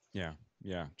 Yeah.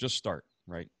 Yeah. Just start.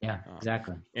 Right. Yeah,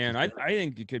 exactly. And I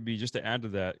think it could be, just to add to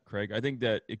that, Craig, I think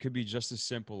that it could be just as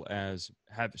simple as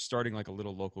starting like a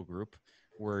little local group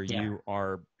where you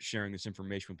are sharing this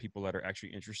information with people that are actually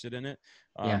interested in it.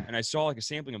 And I saw a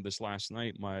sampling of this last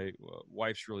night. My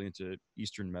wife's really into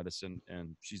Eastern medicine,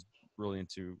 and she's really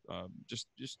into just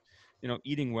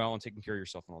eating well and taking care of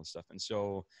yourself and all this stuff. And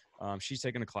so she's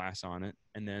taken a class on it,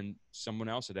 and then someone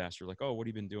else had asked her oh, what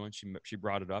have you been doing? She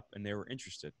brought it up, and they were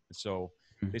interested. And so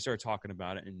they started talking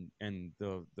about it, and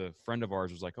the friend of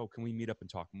ours was like, oh, can we meet up and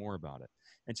talk more about it?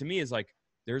 And to me, it's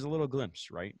there's a little glimpse,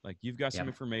 right? You've got some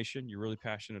information, you're really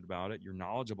passionate about it, you're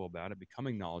knowledgeable about it,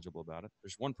 becoming knowledgeable about it.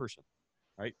 There's one person,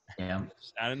 right? Yeah.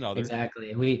 Just add another.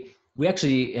 Exactly. We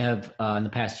actually have in the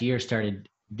past year started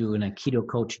doing a keto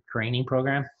coach training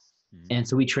program. And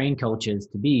so we train coaches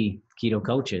to be keto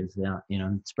coaches,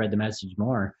 spread the message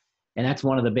more. And that's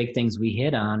one of the big things we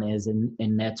hit on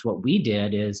and that's what we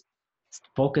did is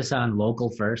focus on local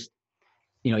first.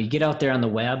 You get out there on the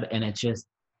web and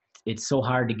it's so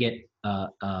hard to get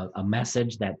a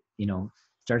message that,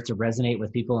 starts to resonate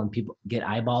with people and people get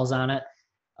eyeballs on it.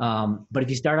 But if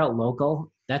you start out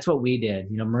local, that's what we did.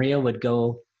 Maria would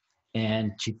go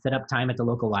and she'd set up time at the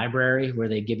local library where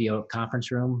they give you a conference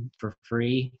room for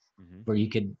free, where you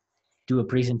could do a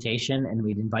presentation, and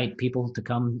we'd invite people to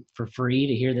come for free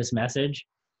to hear this message.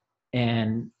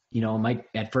 And,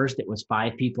 at first it was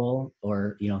 5 people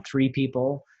or, 3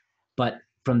 people, but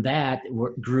from that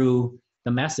grew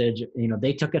the message.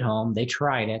 They took it home, they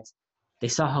tried it, they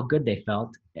saw how good they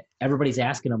felt. Everybody's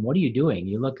asking them, what are you doing?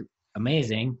 You look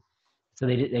amazing. So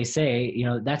they say,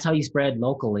 that's how you spread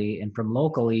locally, and from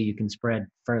locally you can spread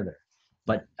further.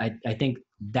 But I think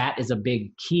that is a big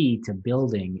key to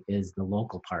building, is the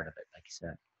local part of it, like you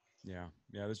said. Yeah.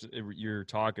 You're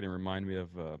talking and remind me of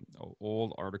an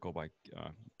old article by a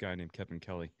guy named Kevin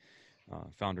Kelly,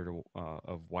 founder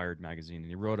of Wired magazine, and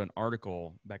he wrote an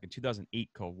article back in 2008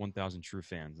 called 1,000 True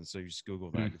Fans. And so you just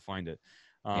Google that, you'll find it.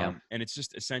 And it's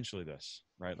just essentially this,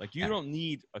 right? Like, you don't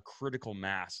need a critical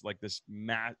mass, like this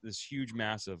huge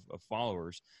mass of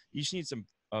followers. You just need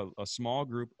a small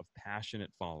group of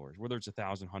passionate followers, whether it's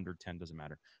 1,000, 100, 10, doesn't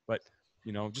matter. But,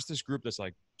 just this group that's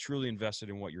like truly invested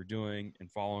in what you're doing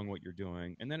and following what you're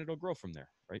doing, and then it'll grow from there,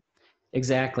 right?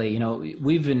 Exactly.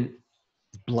 We've been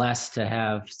blessed to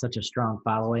have such a strong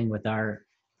following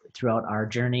throughout our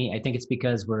journey. I think it's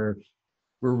because we're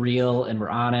real and we're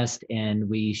honest,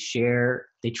 and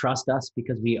they trust us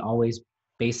because we always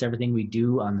base everything we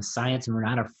do on the science, and we're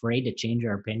not afraid to change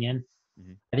our opinion.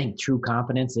 Mm-hmm. I think true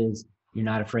confidence is you're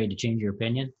not afraid to change your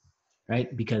opinion,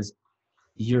 right? Because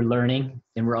you're learning,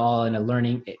 and we're all in a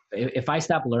learning. If I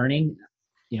stop learning,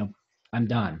 I'm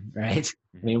done, right?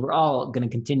 Mm-hmm. I mean, we're all going to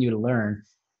continue to learn,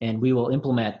 and we will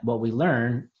implement what we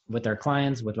learn with our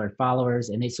clients, with our followers,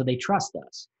 and so they trust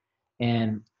us.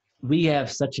 And we have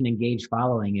such an engaged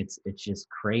following. It's just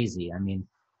crazy. I mean,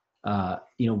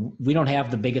 we don't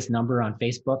have the biggest number on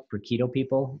Facebook for keto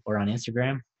people or on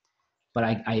Instagram, but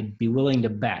I'd be willing to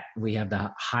bet we have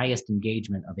the highest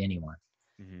engagement of anyone.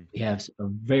 Mm-hmm. We have a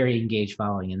very engaged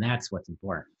following, and that's what's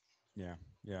important. Yeah,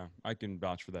 I can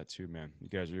vouch for that too, man. You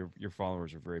guys, your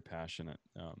followers are very passionate,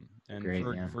 and great,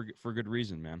 for good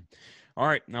reason, man. All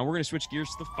right, now we're going to switch gears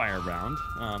to the fire round.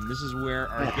 This is where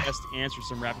our guests answer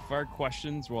some rapid fire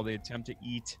questions while they attempt to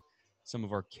eat some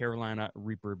of our Carolina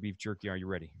Reaper beef jerky. Are you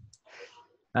ready?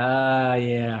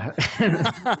 Yeah.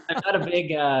 I'm not a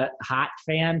big hot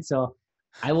fan, so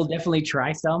I will definitely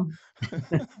try some.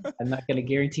 I'm not going to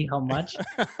guarantee how much.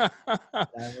 I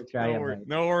will try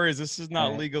no worries. This is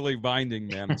not legally binding,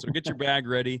 man. So get your bag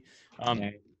ready. I'm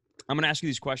going to ask you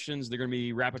these questions. They're going to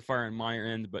be rapid fire on my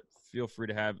end, but feel free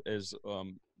to have as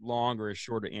long or as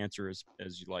short an answer as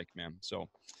you like, man. So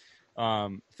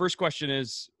first question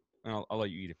is, I'll let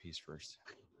you eat a piece first.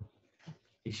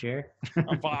 You sure?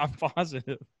 I'm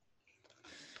positive.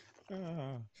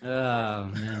 Oh,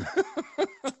 man.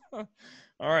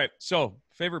 All right. So,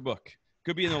 favorite book.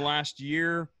 Could be in the last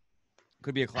year.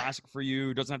 Could be a classic for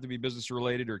you. Doesn't have to be business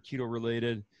related or keto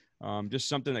related. Just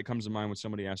something that comes to mind when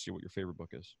somebody asks you what your favorite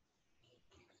book is.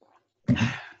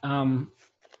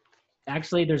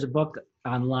 Actually, there's a book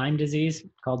on Lyme disease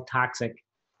called Toxic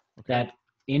that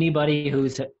anybody who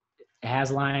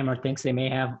has Lyme or thinks they may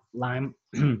have Lyme,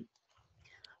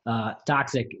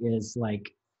 Toxic is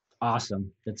like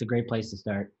awesome. That's a great place to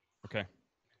start. Okay,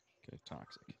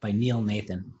 Toxic. By Neil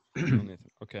Nathan.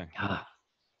 Okay.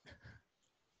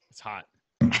 It's hot.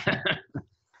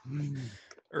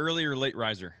 Early or late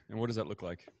riser, and what does that look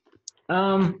like?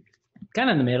 Kind of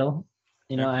in the middle.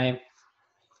 I'm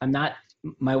not.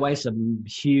 My wife's a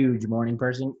huge morning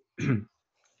person,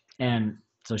 and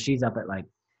so she's up at like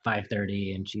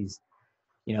 5:30, and she's,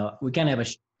 we kind of have a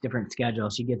different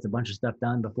schedule. She gets a bunch of stuff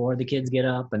done before the kids get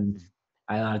up, and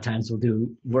a lot of times we'll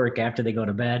do work after they go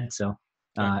to bed. So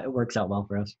it works out well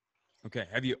for us. Okay.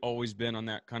 Have you always been on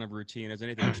that kind of routine? Has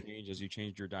anything changed as you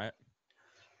changed your diet?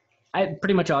 I've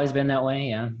pretty much always been that way.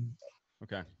 Yeah.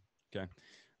 Okay.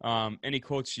 Any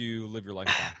quotes you live your life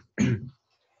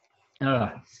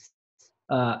by?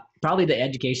 Probably the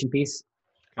education piece.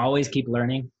 Always keep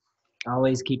learning.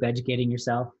 Always keep educating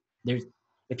yourself.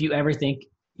 If you ever think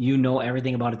you know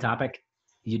everything about a topic,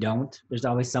 you don't. There's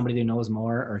always somebody who knows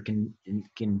more or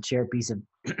can share a piece of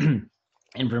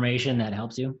information that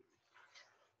helps you.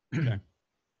 Okay.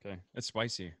 That's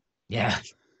spicy. Yeah.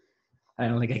 I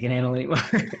don't think I can handle it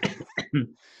anymore.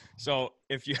 So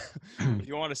if you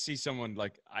want to see someone,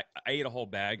 like I ate a whole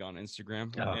bag on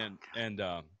Instagram and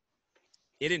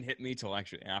it didn't hit me till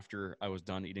actually after I was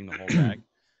done eating the whole bag.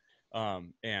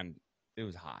 And it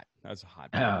was hot. That was a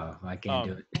hot bag. Oh, I can't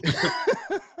do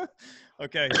it.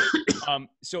 Okay.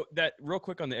 So that real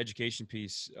quick on the education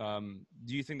piece,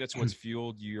 do you think that's what's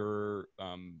fueled your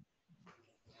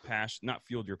passion, not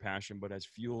fueled your passion, but has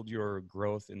fueled your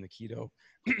growth in the keto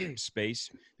space?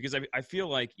 Because I feel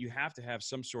like you have to have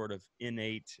some sort of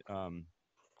innate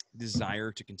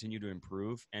desire to continue to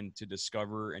improve and to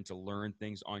discover and to learn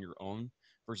things on your own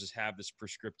versus have this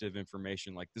prescriptive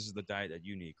information like this is the diet that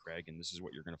you need, Craig, and this is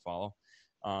what you're going to follow.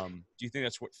 Do you think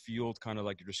that's what fueled kind of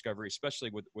like your discovery,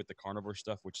 especially with the carnivore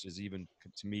stuff, which is even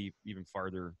to me even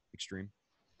farther extreme?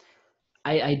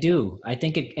 I do. I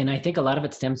think I think a lot of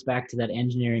it stems back to that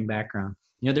engineering background.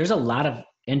 There's a lot of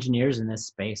engineers in this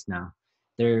space now.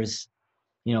 There's,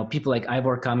 people like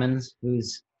Ivor Cummins,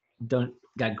 who's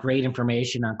got great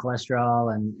information on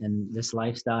cholesterol and this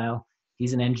lifestyle.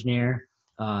 He's an engineer.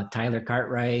 Tyler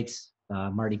Cartwright,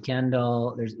 Marty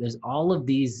Kendall. There's all of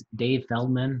these. Dave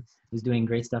Feldman, who's doing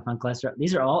great stuff on cholesterol.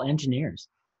 These are all engineers.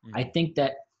 Mm-hmm. I think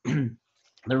that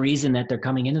the reason that they're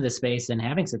coming into this space and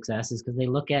having success is because they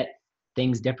look at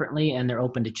things differently and they're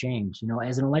open to change.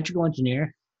 As an electrical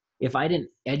engineer, if I didn't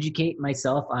educate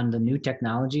myself on the new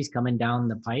technologies coming down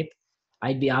the pipe,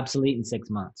 I'd be obsolete in 6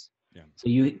 months. Yeah. So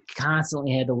you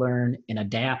constantly had to learn and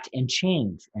adapt and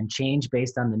change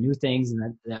based on the new things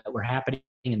that were happening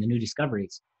and the new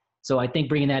discoveries. So I think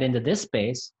bringing that into this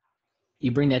space,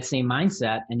 you bring that same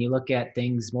mindset and you look at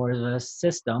things more as a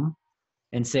system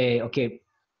and say, okay,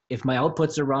 if my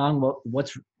outputs are wrong,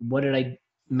 what did I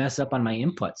mess up on my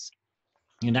inputs?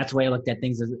 And that's the way I looked at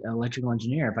things as an electrical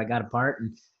engineer. If I got a part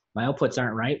and my outputs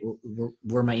aren't right,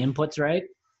 were my inputs right?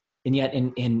 And yet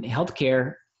in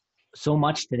healthcare, so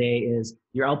much today is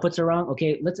your outputs are wrong.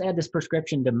 Okay, let's add this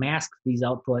prescription to mask these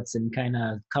outputs and kind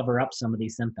of cover up some of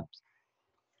these symptoms.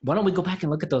 Why don't we go back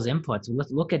and look at those inputs?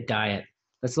 Let's look at diet.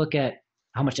 Let's look at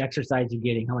how much exercise you're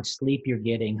getting, how much sleep you're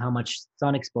getting, how much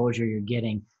sun exposure you're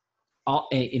getting. Are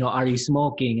you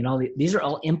smoking? And these are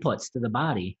all inputs to the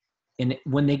body. And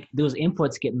when those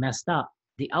inputs get messed up,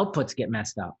 the outputs get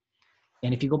messed up.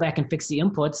 And if you go back and fix the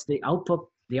inputs, the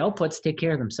outputs take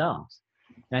care of themselves.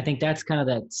 And I think that's kind of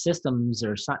that systems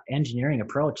or engineering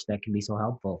approach that can be so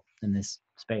helpful in this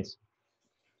space.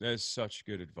 That is such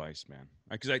good advice, man.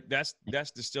 Because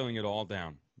that's distilling it all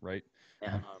down, right?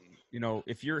 Yeah.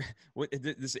 If you're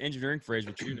this engineering phrase,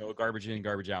 which garbage in,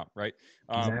 garbage out, right?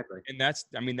 Exactly. And that's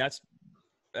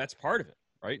part of it,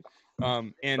 right?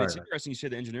 And it's interesting you say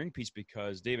the engineering piece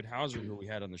because David Hauser, who we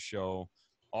had on the show,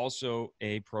 also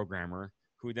a programmer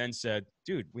who then said,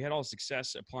 dude, we had all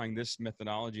success applying this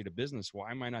methodology to business.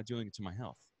 Why am I not doing it to my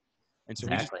health? And so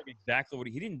he just did exactly what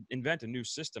he didn't invent a new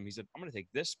system. He said, I'm going to take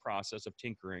this process of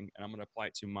tinkering and I'm going to apply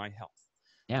it to my health.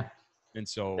 Yeah. And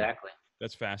so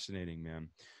that's fascinating, man.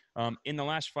 In the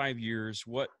last 5 years,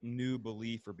 what new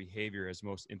belief or behavior has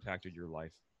most impacted your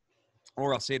life?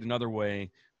 Or I'll say it another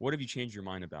way. What have you changed your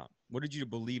mind about? What did you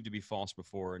believe to be false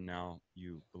before and now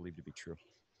you believe to be true?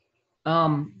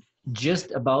 Just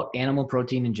about animal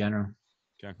protein in general.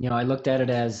 Okay. I looked at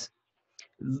it as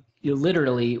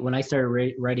literally when I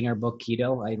started writing our book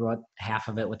Keto, I wrote half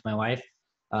of it with my wife,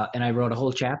 and I wrote a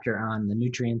whole chapter on the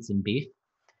nutrients in beef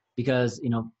because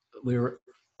I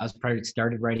was probably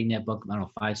started writing that book, I don't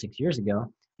know, 5-6 years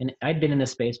ago, and I'd been in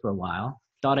this space for a while,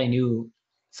 thought I knew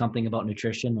something about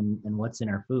nutrition and what's in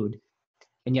our food,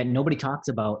 and yet nobody talks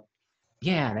about,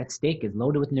 that steak is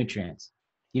loaded with nutrients.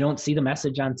 You don't see the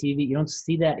message on TV. You don't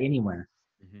see that anywhere.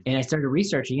 Mm-hmm. And I started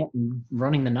researching it and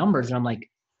running the numbers, and I'm like,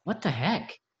 what the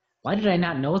heck? Why did I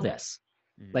not know this?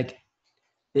 Mm-hmm. Like,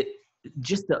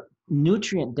 just the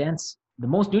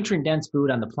most nutrient dense food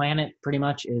on the planet pretty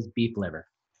much is beef liver.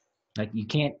 Like, you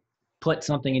can't put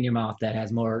something in your mouth that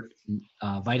has more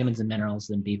vitamins and minerals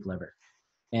than beef liver.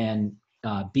 And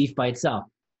beef by itself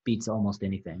beats almost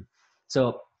anything.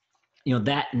 So,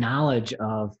 that knowledge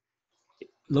of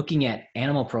looking at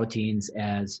animal proteins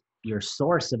as your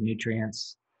source of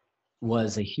nutrients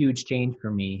was a huge change for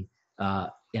me.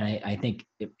 And I think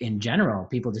in general,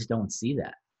 people just don't see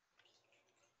that.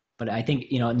 But I think,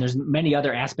 and there's many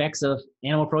other aspects of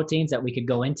animal proteins that we could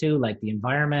go into, like the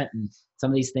environment and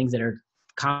some of these things that are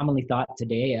commonly thought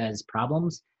today as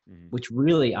problems, mm-hmm. which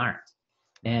really aren't.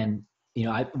 And,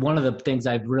 one of the things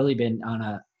I've really been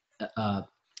on a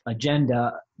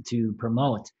agenda to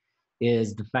promote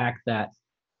is the fact that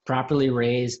properly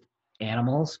raised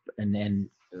animals and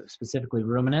specifically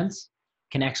ruminants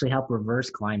can actually help reverse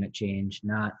climate change,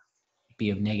 not be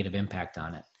of negative impact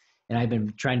on it. And I've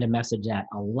been trying to message that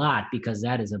a lot because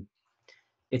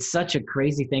it's such a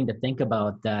crazy thing to think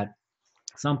about that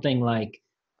something like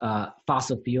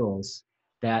fossil fuels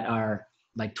that are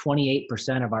like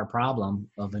 28% of our problem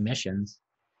of emissions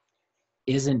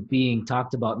isn't being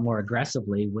talked about more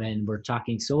aggressively when we're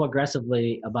talking so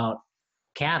aggressively about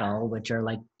cattle, which are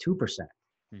like 2%.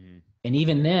 Mm-hmm. And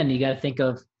even then you got to think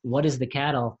of what is the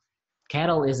cattle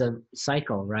is a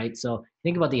cycle, right? So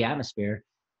think about the atmosphere.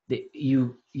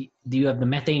 You have the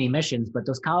methane emissions, but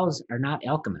those cows are not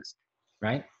alchemists,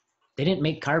 right? they didn't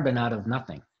make carbon out of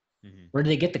nothing. Mm-hmm. Where did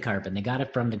they get the carbon? They got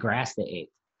it from the grass they ate.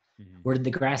 Mm-hmm. Where did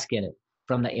the grass get it?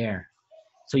 From the air.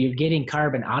 So you're getting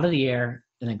carbon out of the air,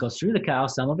 and it goes through the cow.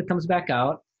 Some of it comes back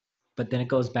out, but then it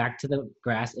goes back to the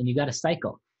grass, and you got a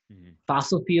cycle. Mm-hmm.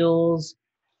 Fossil fuels,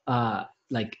 that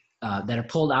are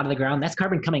pulled out of the ground, that's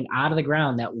carbon coming out of the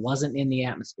ground that wasn't in the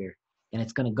atmosphere. And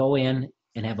it's going to go in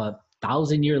and have a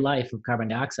 1,000-year life of carbon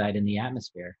dioxide in the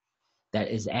atmosphere that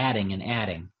is adding and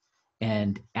adding.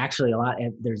 And actually,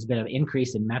 there's been an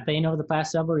increase in methane over the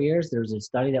past several years. There's a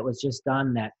study that was just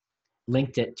done that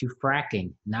linked it to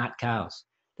fracking, not cows.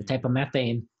 The type of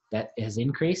methane that has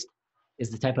increased is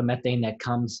the type of methane that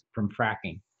comes from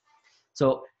fracking.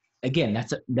 So again,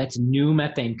 that's new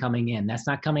methane coming in. That's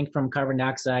not coming from carbon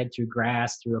dioxide through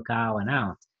grass, through a cow, and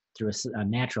out through a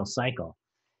natural cycle.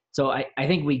 So I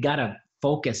think we got to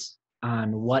focus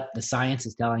on what the science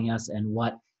is telling us and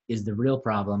what is the real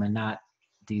problem, and not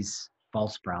these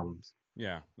false problems.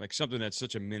 Yeah, like something that's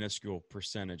such a minuscule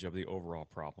percentage of the overall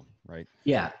problem, right?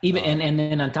 Yeah, even and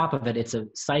then on top of it, it's a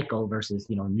cycle versus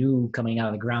new coming out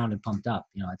of the ground and pumped up.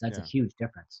 That's a huge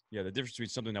difference. Yeah, the difference between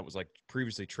something that was like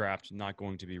previously trapped, not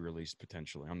going to be released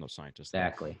potentially. I'm no scientist.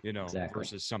 Exactly. Exactly.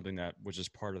 Versus something that was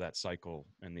just part of that cycle,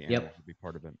 and the animals would be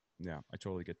part of it. Yeah, I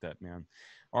totally get that, man.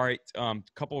 All right,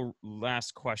 couple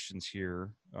last questions here.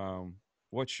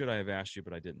 What should I have asked you,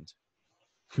 but I didn't?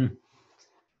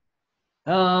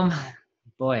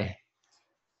 Boy,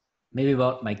 maybe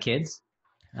about my kids,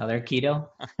 how they're keto.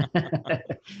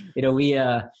 We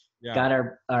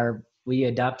got we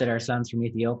adopted our sons from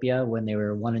Ethiopia when they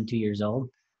were 1 and 2 years old,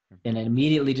 and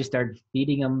immediately just started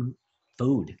feeding them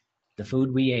the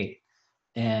food we ate.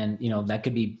 And, that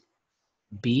could be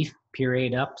beef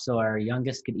pureed up so our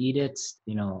youngest could eat it,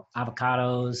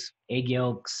 avocados, egg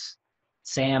yolks,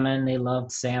 salmon. They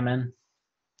loved salmon,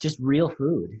 just real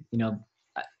food.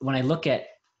 When I look at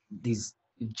these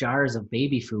jars of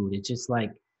baby food, it's just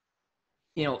like,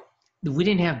 we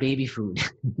didn't have baby food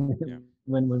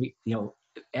when we,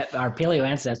 our paleo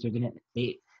ancestors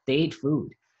they ate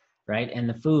food, right? And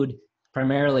the food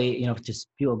primarily, to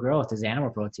fuel growth is animal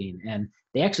protein. And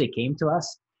they actually came to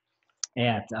us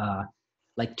at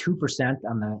like 2%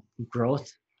 on the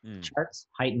growth charts,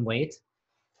 height and weight,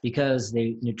 because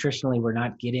they nutritionally were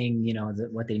not getting,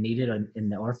 what they needed in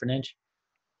the orphanage.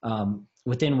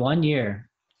 Within 1 year,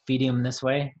 feeding them this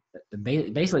way,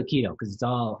 basically keto, because it's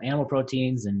all animal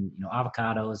proteins and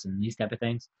avocados and these type of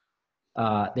things.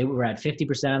 They were at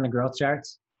 50% on the growth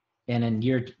charts, and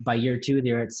by year 2,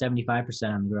 they're at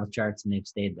 75% on the growth charts, and they've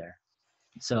stayed there.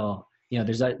 So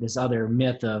there's this other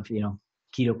myth of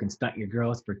keto can stunt your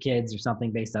growth for kids or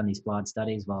something based on these flawed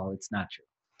studies. Well, it's not true.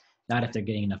 Not if they're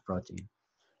getting enough protein.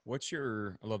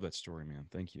 I love that story, man.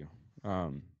 Thank you.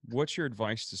 What's your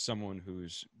advice to someone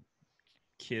whose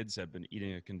kids have been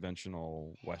eating a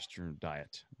conventional Western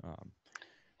diet?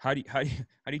 How do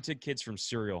you take kids from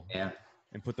cereal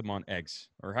and put them on eggs?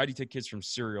 Or how do you take kids from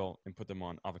cereal and put them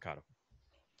on avocado?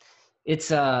 It's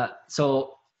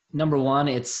so number one,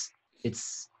 it's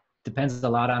depends a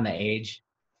lot on the age,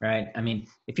 right? I mean,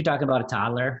 if you're talking about a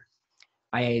toddler,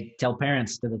 I tell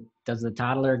parents, does the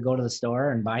toddler go to the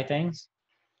store and buy things?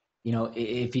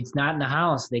 If it's not in the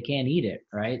house, they can't eat it,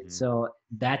 right? Mm-hmm. So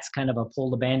that's kind of a pull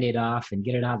the Band-Aid off and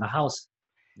get it out of the house.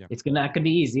 Yep. It's not going to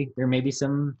be easy. There may be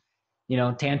some,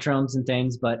 tantrums and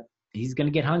things, but he's going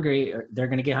to get hungry, or they're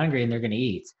going to get hungry, and they're going to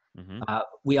eat. Mm-hmm.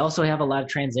 We also have a lot of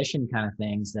transition kind of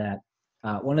things that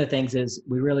one of the things is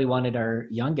we really wanted our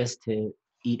youngest to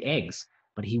eat eggs,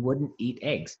 but he wouldn't eat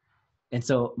eggs. And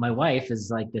so my wife is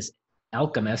like this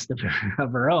alchemist of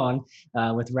her own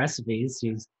with recipes.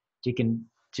 She can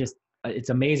just, it's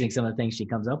amazing some of the things she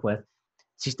comes up with.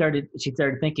 She started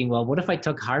thinking, well, what if I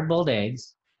took hard-boiled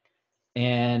eggs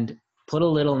and put a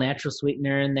little natural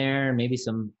sweetener in there, maybe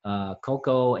some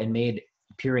cocoa, and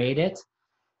pureed it.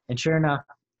 And sure enough,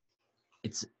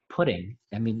 it's pudding.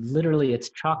 I mean, literally it's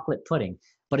chocolate pudding,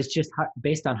 but it's just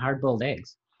based on hard-boiled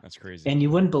eggs. That's crazy. And you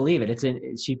wouldn't believe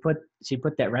it. She put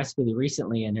that recipe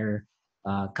recently in her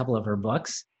couple of her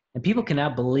books, and people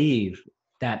cannot believe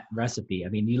that recipe. I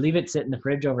mean, you leave it sit in the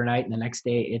fridge overnight, and the next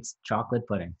day it's chocolate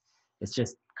pudding. It's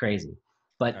just crazy.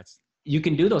 But you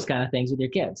can do those kind of things with your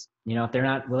kids. If they're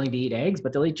not willing to eat eggs,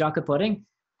 but they'll eat chocolate pudding,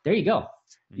 there you go.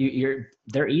 Mm-hmm.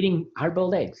 They're eating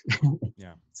hard-boiled eggs.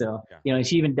 Yeah. So,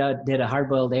 she even did a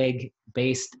hard-boiled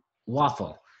egg-based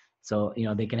waffle. So,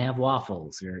 they can have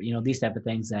waffles or, these type of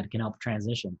things that can help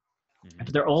transition. Mm-hmm.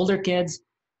 If they're older kids,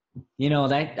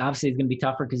 that obviously is going to be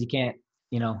tougher because you can't,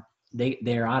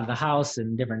 they're out of the house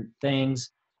and different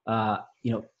things.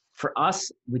 For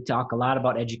us, we talk a lot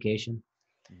about education.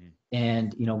 Mm-hmm.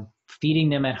 And, feeding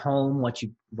them at home what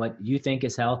you think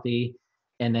is healthy,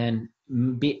 and then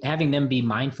having them be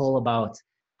mindful about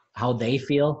how they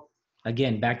feel.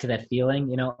 Again, back to that feeling,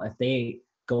 you know, if they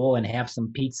go and have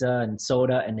some pizza and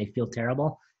soda and they feel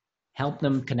terrible, help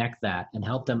them connect that and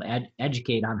help them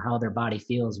educate on how their body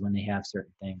feels when they have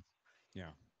certain things. Yeah.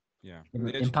 Yeah.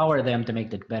 Empower them to make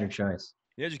the better choice.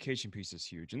 The education piece is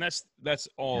huge. And that's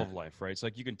all of life, right? It's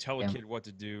like you can tell a kid what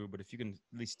to do, but if you can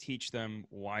at least teach them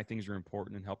why things are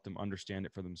important and help them understand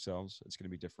it for themselves, it's going to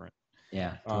be different.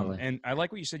 Yeah, totally. And I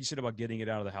like what you said about getting it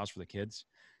out of the house for the kids.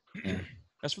 Yeah.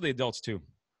 That's for the adults too.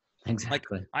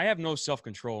 Exactly. Like, I have no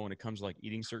self-control when it comes to like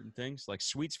eating certain things. Like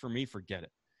sweets for me, forget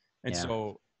it. And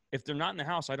so if they're not in the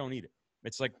house, I don't eat it.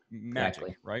 It's like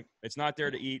magic, right? It's not there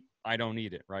to eat. I don't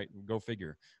eat it, right? Go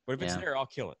figure. But if it's there, I'll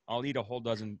kill it. I'll eat a whole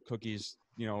dozen cookies,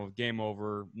 you know, game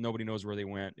over. Nobody knows where they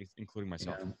went, including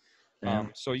myself.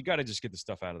 So you got to just get the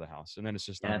stuff out of the house, and then it's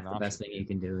just not an option. That's the best thing you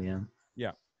can do.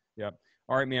 Yeah.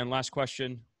 All right, man. Last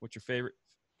question. What's your favorite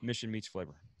Mission Meats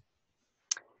flavor?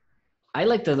 I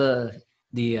like the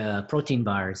protein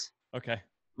bars. Okay.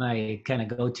 My kind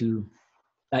of go-to.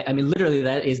 I mean, literally,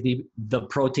 that is the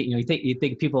protein. You know, you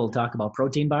think people talk about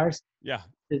protein bars? Yeah.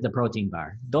 This is a protein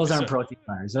bar. Those aren't protein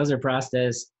bars. Those are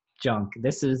processed junk.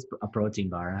 This is a protein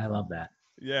bar. I love that.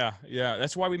 Yeah.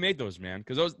 That's why we made those, man.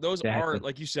 Because those are,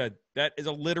 like you said, that is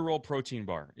a literal protein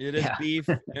bar. It is beef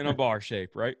in a bar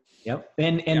shape, right? Yep.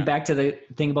 And back to the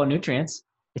thing about nutrients.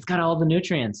 It's got all the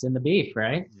nutrients in the beef,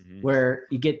 right? Mm-hmm. Where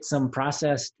you get some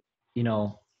processed, you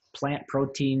know, plant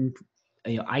protein,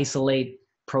 you know, isolate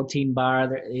protein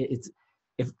bar.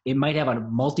 It might have a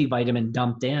multivitamin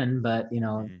dumped in, but you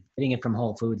know, getting it from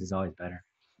Whole Foods is always better.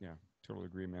 Yeah, totally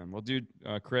agree, man. Well, dude,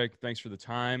 Craig, thanks for the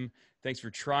time. Thanks for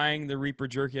trying the Reaper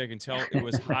jerky. I can tell it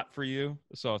was hot for you,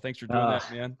 so thanks for doing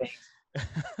that, man.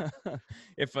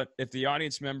 If the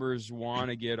audience members want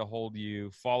to get a hold of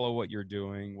you, follow what you're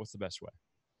doing, what's the best way?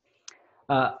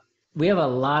 We have a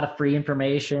lot of free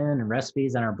information and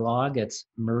recipes on our blog. It's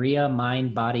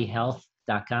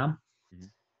mariamindbodyhealth.com.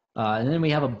 And then we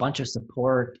have a bunch of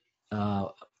support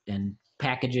and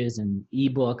packages and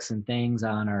ebooks and things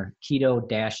on our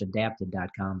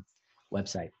keto-adapted.com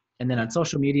website. And then on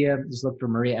social media, just look for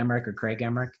Maria Emmerich or Craig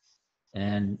Emmerich.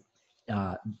 And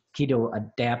Keto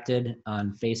Adapted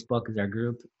on Facebook is our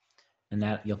group. And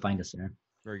that you'll find us there.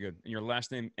 Very good. And your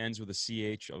last name ends with a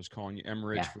CH. I was calling you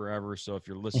Emmerich forever. So if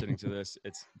you're listening to this,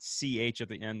 it's CH at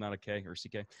the end, not a K or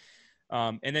CK.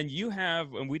 And then you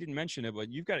have, and we didn't mention it,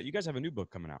 but you guys have a new book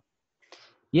coming out.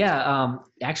 Yeah.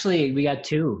 Actually, we got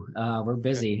two. We're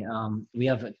busy. We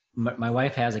have, my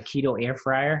wife has a keto air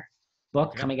fryer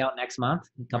book coming out next month,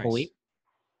 a couple weeks.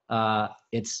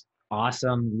 It's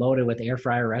awesome, loaded with air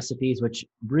fryer recipes, which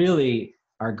really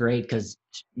are great because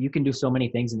you can do so many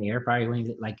things in the air fryer.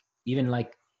 Like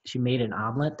she made an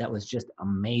omelet that was just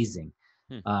amazing.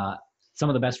 Some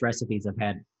of the best recipes I've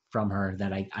had from her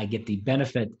that I get the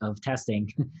benefit of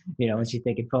testing, you know, when she's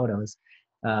taking photos.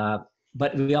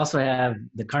 But we also have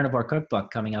the Carnivore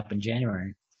Cookbook coming up in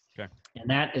January. Okay. And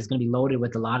that is going to be loaded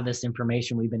with a lot of this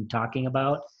information we've been talking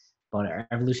about our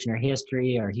evolutionary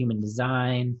history, our human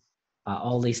design,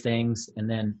 all these things, and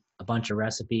then a bunch of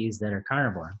recipes that are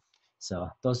carnivore. So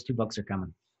those two books are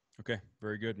coming. Okay.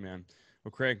 Very good, man.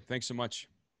 Well, Craig, thanks so much.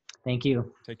 Thank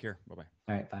you. Take care. Bye-bye.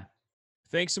 All right. Bye.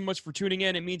 Thanks so much for tuning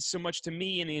in. It means so much to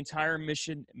me and the entire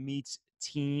Mission Meats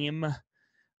team.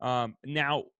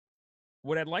 Now,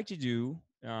 what I'd like to do,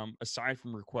 aside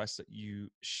from requests that you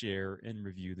share and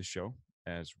review the show,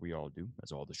 as we all do,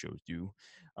 as all the shows do,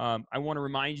 I want to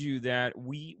remind you that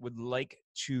we would like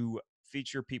to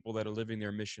feature people that are living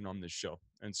their mission on this show.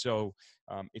 And so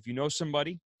if you know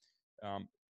somebody,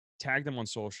 tag them on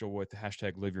social with the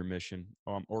hashtag Live Your Mission,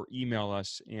 or email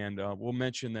us, and we'll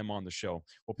mention them on the show.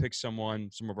 We'll pick some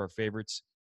of our favorites,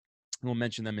 and we'll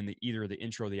mention them in either the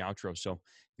intro or the outro. So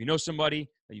if you know somebody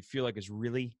that you feel like is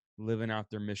really living out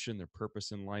their mission, their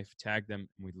purpose in life, tag them,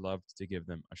 and we'd love to give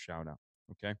them a shout out.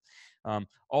 Okay.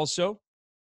 Also,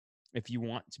 if you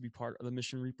want to be part of the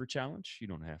Mission Reaper Challenge, you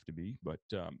don't have to be, but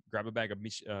grab a bag of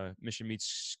Mission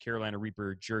Meats Carolina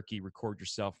Reaper jerky, record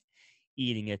yourself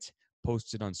eating it,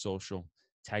 post it on social,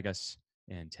 tag us,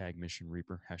 and tag Mission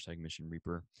Reaper, hashtag Mission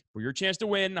Reaper, for your chance to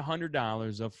win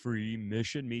 $100 of free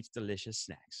Mission Meats delicious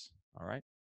snacks. All right.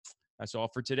 That's all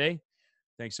for today.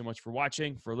 Thanks so much for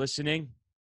watching, for listening.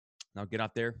 Now get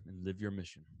out there and live your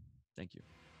mission. Thank you.